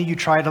if only you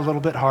tried a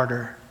little bit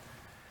harder.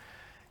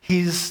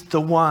 He's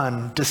the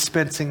one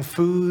dispensing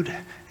food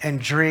and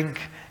drink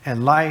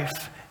and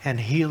life and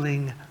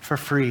healing for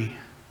free.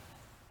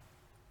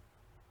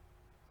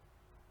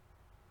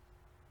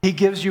 He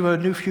gives you a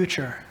new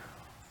future,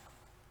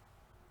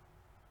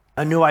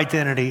 a new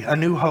identity, a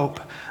new hope,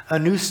 a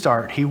new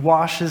start. He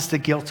washes the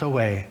guilt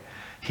away.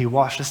 He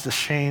washes the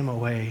shame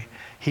away.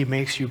 He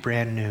makes you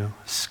brand new,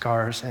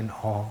 scars and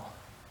all.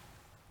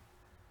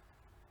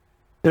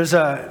 There's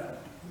a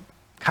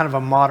kind of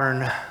a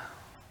modern,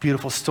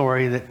 beautiful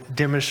story that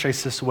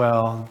demonstrates this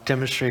well,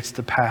 demonstrates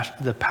the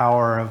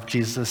power of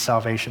Jesus'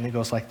 salvation. It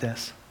goes like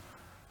this.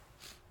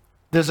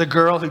 There's a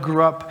girl who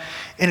grew up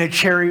in a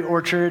cherry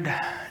orchard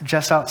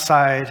just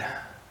outside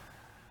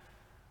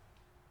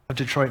of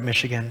Detroit,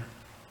 Michigan.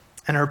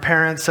 And her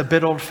parents, a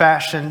bit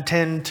old-fashioned,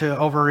 tend to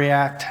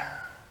overreact.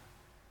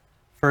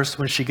 First,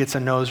 when she gets a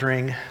nose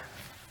ring.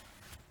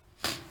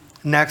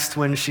 Next,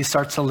 when she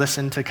starts to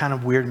listen to kind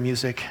of weird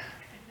music.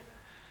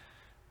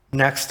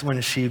 Next, when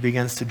she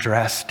begins to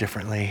dress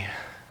differently,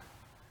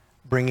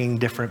 bringing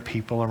different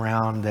people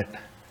around that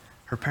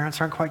her parents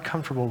aren't quite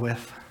comfortable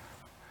with.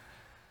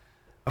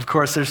 Of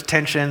course, there's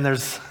tension,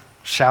 there's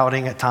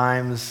shouting at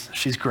times.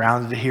 She's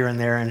grounded here and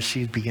there, and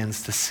she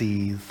begins to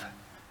seethe.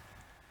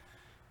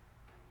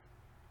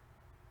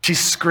 She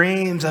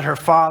screams at her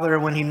father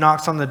when he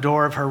knocks on the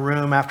door of her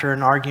room after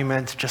an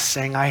argument, just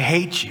saying, I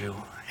hate you.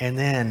 And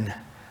then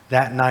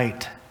that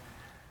night,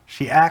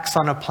 she acts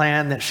on a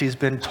plan that she's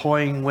been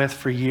toying with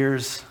for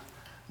years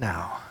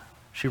now.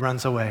 She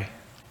runs away.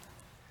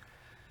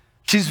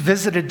 She's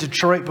visited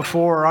Detroit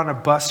before on a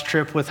bus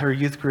trip with her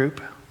youth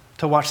group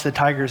to watch the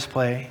Tigers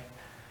play.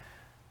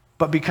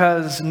 But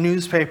because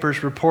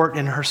newspapers report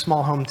in her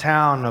small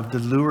hometown of the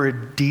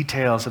lurid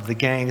details of the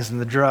gangs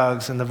and the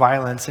drugs and the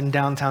violence in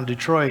downtown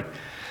Detroit,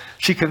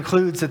 she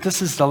concludes that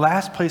this is the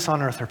last place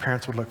on earth her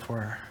parents would look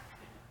for her.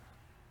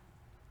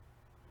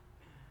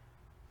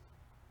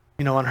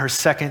 You know, on her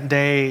second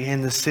day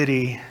in the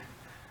city,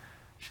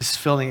 she's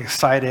feeling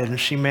excited, and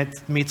she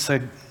meets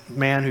a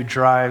man who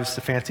drives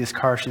the fanciest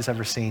car she's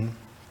ever seen.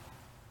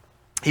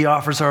 He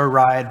offers her a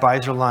ride,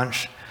 buys her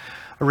lunch,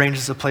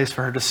 arranges a place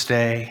for her to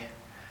stay,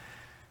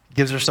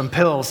 gives her some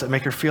pills that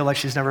make her feel like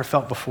she's never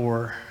felt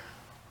before.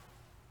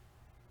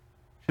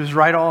 She was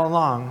right all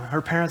along.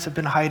 Her parents have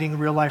been hiding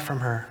real life from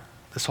her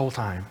this whole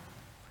time.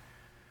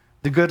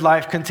 The good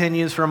life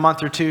continues for a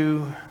month or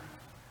two,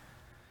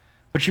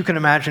 but you can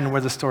imagine where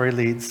the story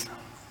leads.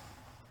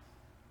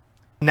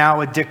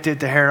 Now addicted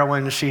to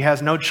heroin, she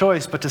has no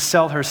choice but to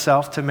sell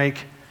herself to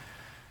make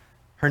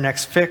her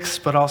next fix,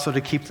 but also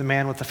to keep the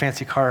man with the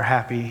fancy car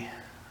happy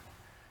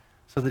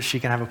so that she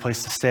can have a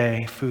place to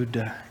stay, food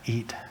to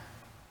eat.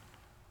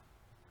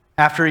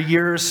 After a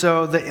year or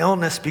so, the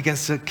illness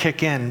begins to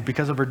kick in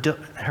because of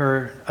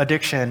her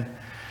addiction,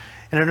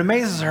 and it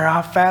amazes her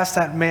how fast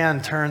that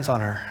man turns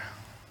on her.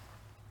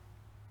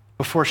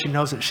 Before she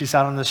knows it, she's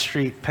out on the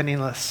street,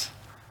 penniless.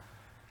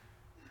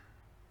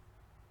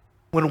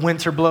 When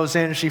winter blows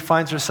in, she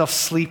finds herself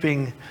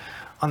sleeping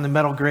on the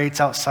metal grates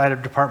outside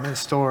of department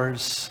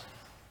stores.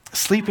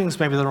 Sleeping's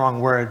maybe the wrong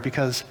word,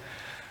 because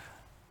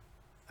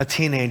a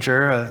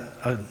teenager,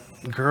 a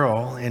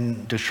girl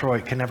in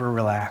Detroit, can never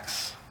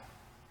relax.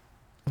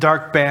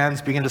 Dark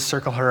bands begin to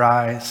circle her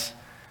eyes.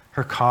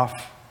 Her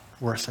cough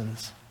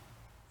worsens.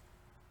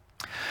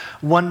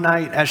 One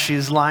night, as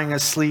she's lying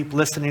asleep,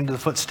 listening to the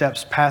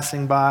footsteps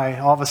passing by,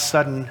 all of a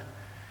sudden,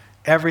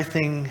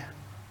 everything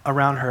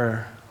around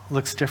her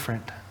looks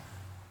different.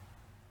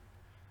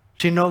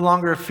 She no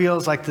longer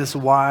feels like this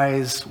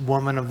wise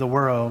woman of the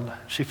world.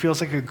 She feels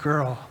like a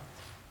girl.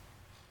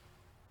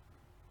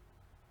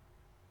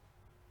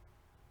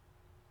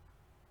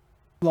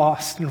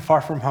 Lost and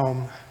far from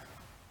home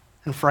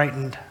and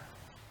frightened.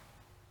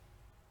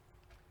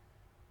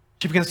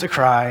 She begins to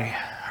cry.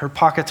 Her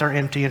pockets are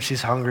empty and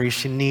she's hungry.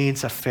 She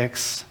needs a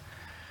fix.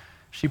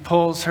 She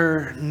pulls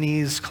her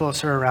knees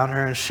closer around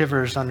her and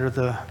shivers under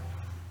the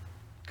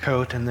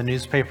coat and the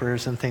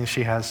newspapers and things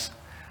she has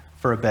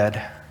for a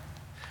bed.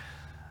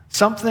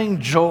 Something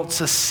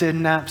jolts a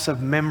synapse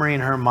of memory in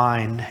her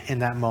mind in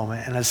that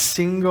moment, and a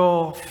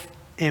single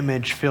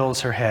image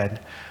fills her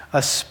head.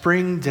 A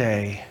spring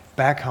day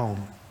back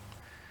home.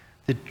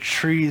 The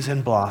trees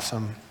in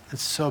blossom.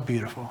 It's so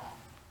beautiful.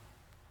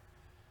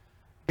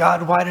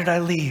 God, why did I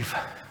leave?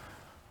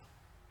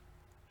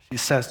 She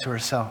says to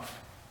herself.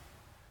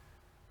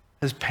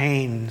 As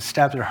pain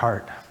stabs her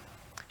heart.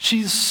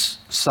 She's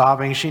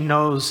sobbing. She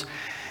knows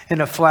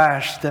in a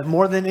flash that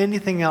more than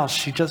anything else,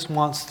 she just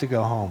wants to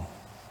go home.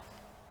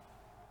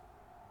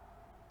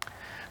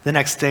 The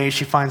next day,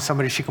 she finds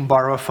somebody she can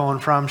borrow a phone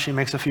from. She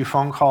makes a few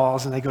phone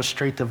calls, and they go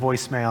straight to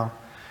voicemail.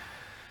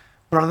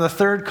 But on the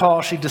third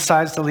call, she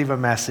decides to leave a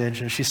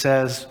message, and she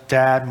says,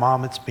 Dad,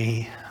 Mom, it's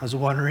me. I was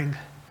wondering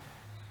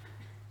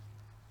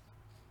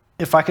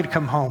if I could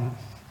come home.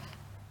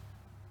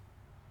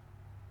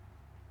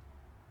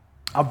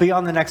 I'll be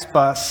on the next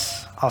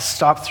bus. I'll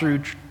stop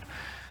through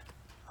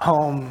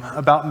home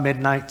about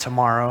midnight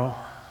tomorrow.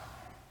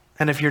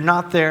 And if you're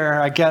not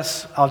there, I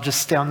guess I'll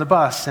just stay on the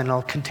bus and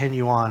I'll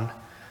continue on.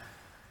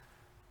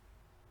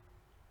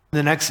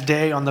 The next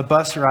day on the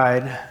bus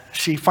ride,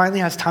 she finally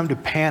has time to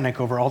panic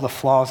over all the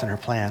flaws in her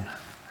plan.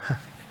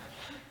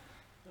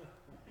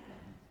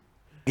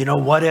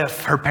 What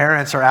if her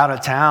parents are out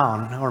of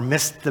town or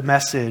missed the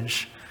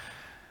message?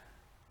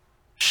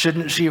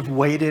 Shouldn't she have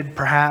waited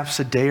perhaps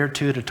a day or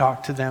two to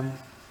talk to them?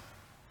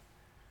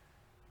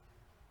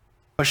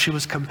 But she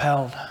was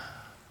compelled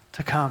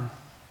to come,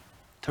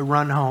 to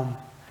run home.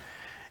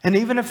 And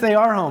even if they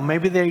are home,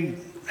 maybe they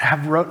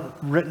have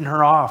written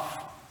her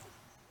off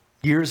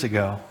years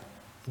ago,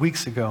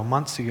 weeks ago,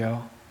 months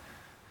ago.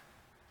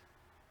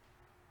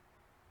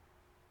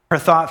 Her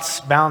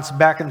thoughts bounce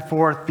back and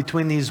forth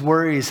between these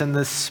worries and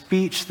the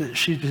speech that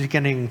she's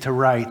beginning to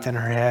write in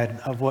her head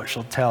of what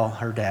she'll tell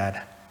her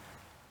dad.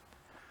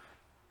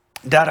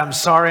 Dad, I'm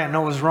sorry. I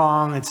know it was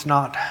wrong. It's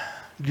not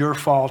your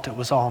fault. It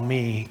was all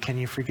me. Can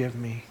you forgive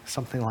me?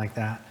 Something like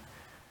that.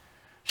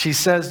 She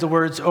says the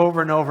words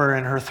over and over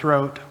in her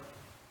throat,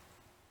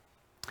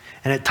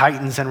 and it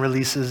tightens and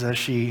releases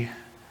as the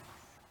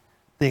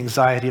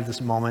anxiety of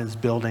this moment is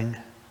building.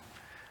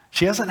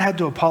 She hasn't had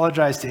to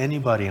apologize to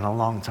anybody in a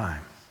long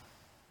time.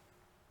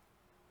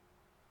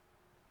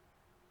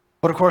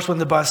 But of course, when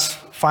the bus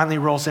finally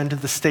rolls into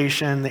the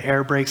station, the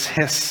air brakes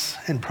hiss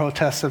in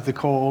protest of the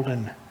cold,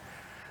 and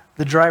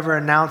the driver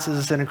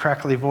announces in a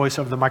crackly voice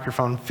over the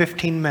microphone,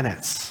 15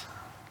 minutes.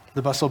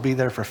 The bus will be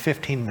there for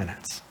 15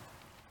 minutes.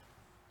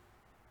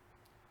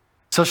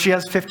 So she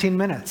has 15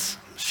 minutes.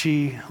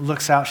 She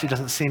looks out, she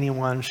doesn't see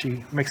anyone.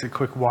 She makes a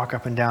quick walk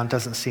up and down,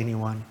 doesn't see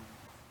anyone.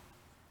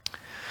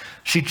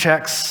 She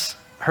checks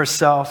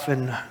herself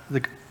in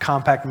the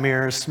compact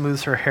mirror,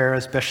 smooths her hair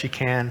as best she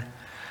can.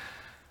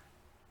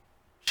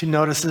 She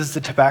notices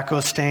the tobacco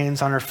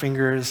stains on her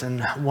fingers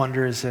and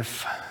wonders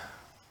if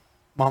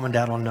Mom and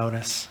Dad will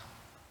notice.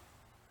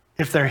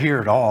 If they're here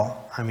at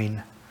all. I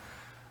mean,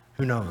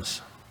 who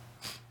knows?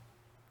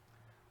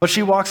 But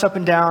she walks up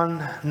and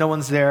down, no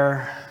one's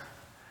there.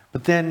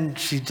 But then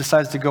she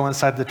decides to go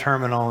inside the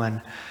terminal,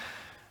 and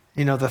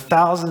the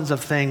thousands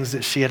of things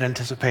that she had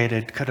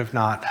anticipated could have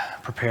not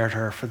prepared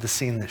her for the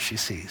scene that she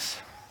sees.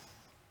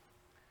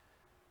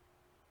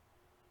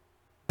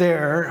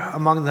 There,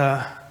 among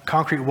the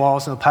concrete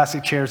walls and the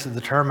plastic chairs of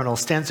the terminal,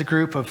 stands a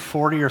group of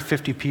 40 or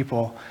 50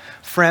 people,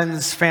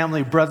 friends,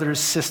 family, brothers,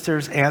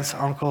 sisters, aunts,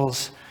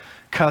 uncles,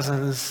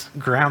 cousins,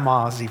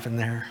 grandmas even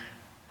there.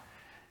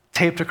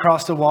 Taped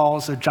across the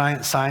walls, a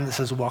giant sign that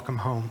says, "Welcome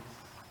home."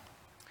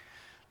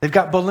 They've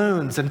got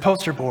balloons and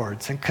poster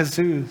boards and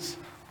kazoos.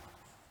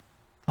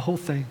 The whole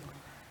thing.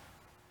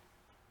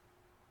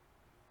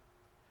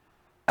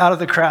 Out of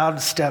the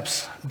crowd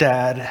steps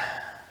Dad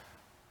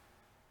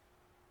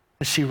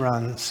as she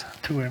runs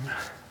to him.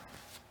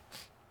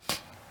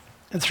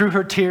 And through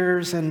her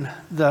tears and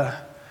the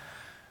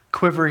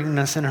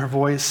quiveringness in her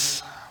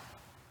voice,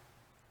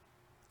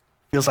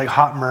 feels like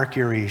hot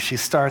mercury, she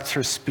starts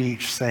her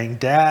speech saying,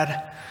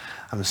 "Dad,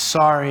 I'm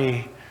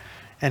sorry."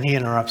 And he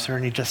interrupts her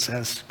and he just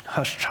says,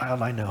 "Hush,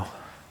 child, I know.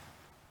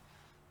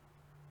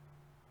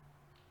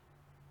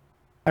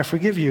 I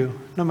forgive you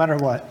no matter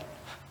what.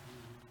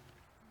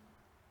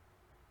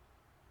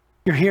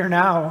 You're here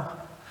now,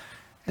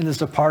 and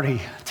there's a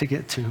party to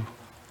get to."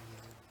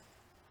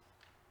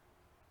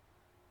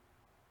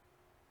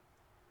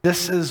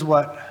 This is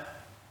what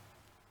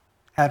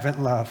Advent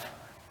love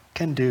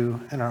can do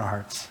in our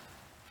hearts.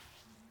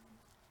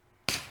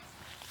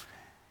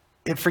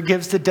 It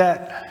forgives the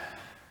debt.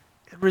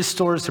 It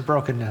restores the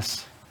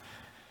brokenness.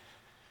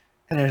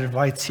 And it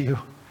invites you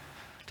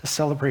to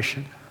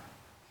celebration.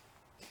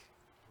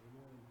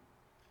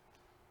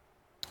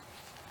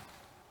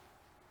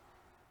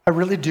 I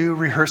really do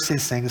rehearse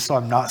these things so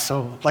I'm not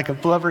so like a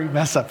blubbery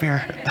mess up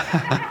here.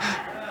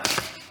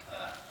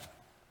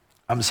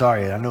 I'm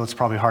sorry, I know it's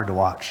probably hard to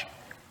watch.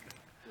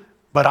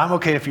 But I'm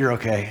okay if you're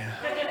okay.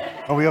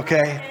 Are we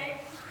okay?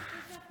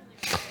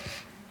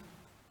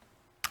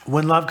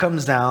 When love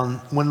comes down,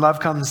 when love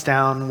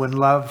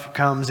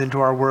comes into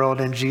our world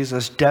in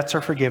Jesus, debts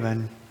are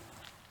forgiven,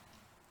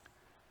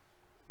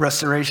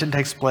 restoration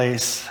takes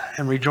place,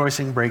 and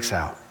rejoicing breaks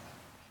out.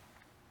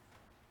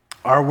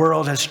 Our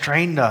world has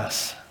trained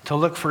us to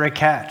look for a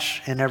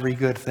catch in every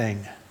good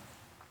thing.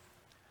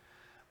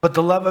 But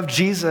the love of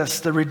Jesus,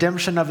 the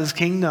redemption of his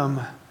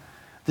kingdom,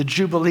 the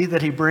jubilee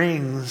that he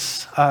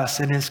brings us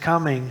in his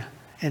coming,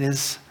 in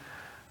his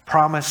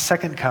promised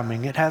second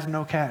coming, it has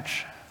no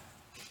catch.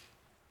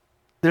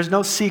 There's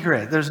no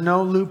secret. There's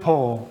no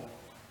loophole.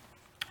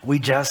 We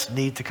just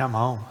need to come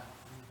home.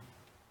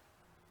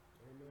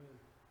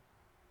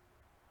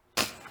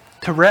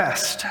 To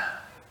rest,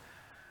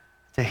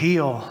 to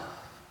heal,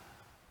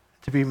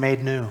 to be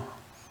made new.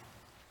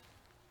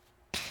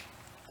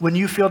 When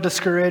you feel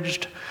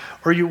discouraged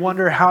or you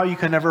wonder how you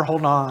can ever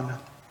hold on,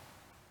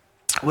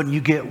 when you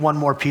get one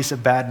more piece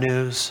of bad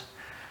news,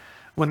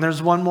 when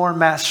there's one more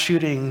mass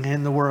shooting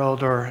in the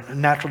world or a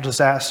natural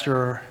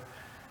disaster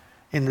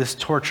in this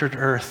tortured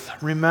earth,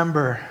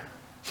 remember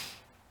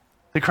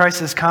that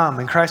Christ has come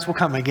and Christ will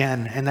come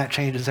again, and that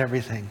changes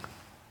everything.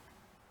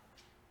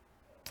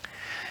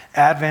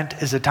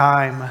 Advent is a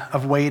time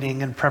of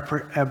waiting and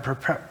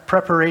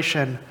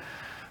preparation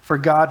for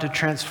God to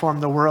transform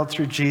the world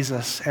through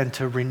Jesus and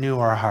to renew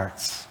our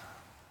hearts.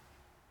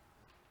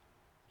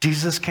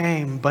 Jesus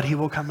came, but he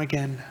will come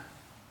again.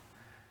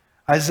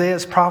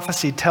 Isaiah's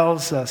prophecy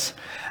tells us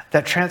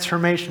that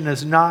transformation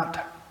is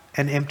not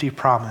an empty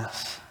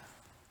promise,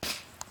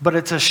 but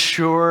it's a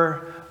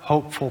sure,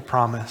 hopeful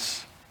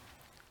promise.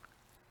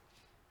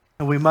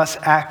 And we must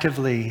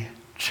actively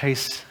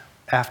chase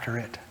after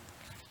it.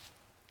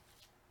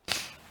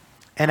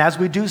 And as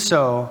we do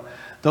so,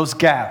 those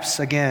gaps,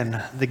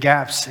 again, the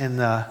gaps in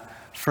the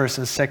first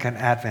and second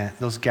Advent,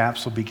 those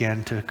gaps will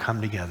begin to come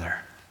together.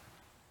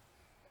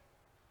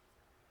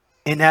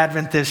 In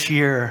Advent this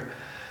year,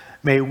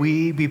 may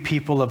we be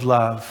people of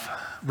love,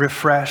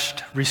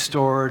 refreshed,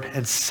 restored,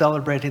 and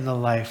celebrating the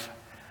life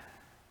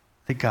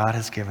that God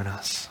has given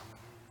us.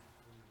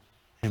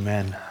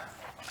 Amen.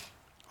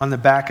 On the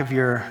back of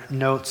your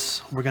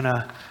notes, we're going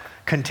to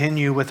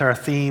continue with our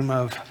theme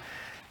of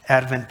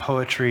Advent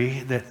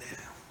poetry that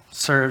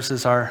serves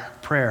as our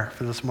prayer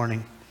for this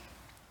morning.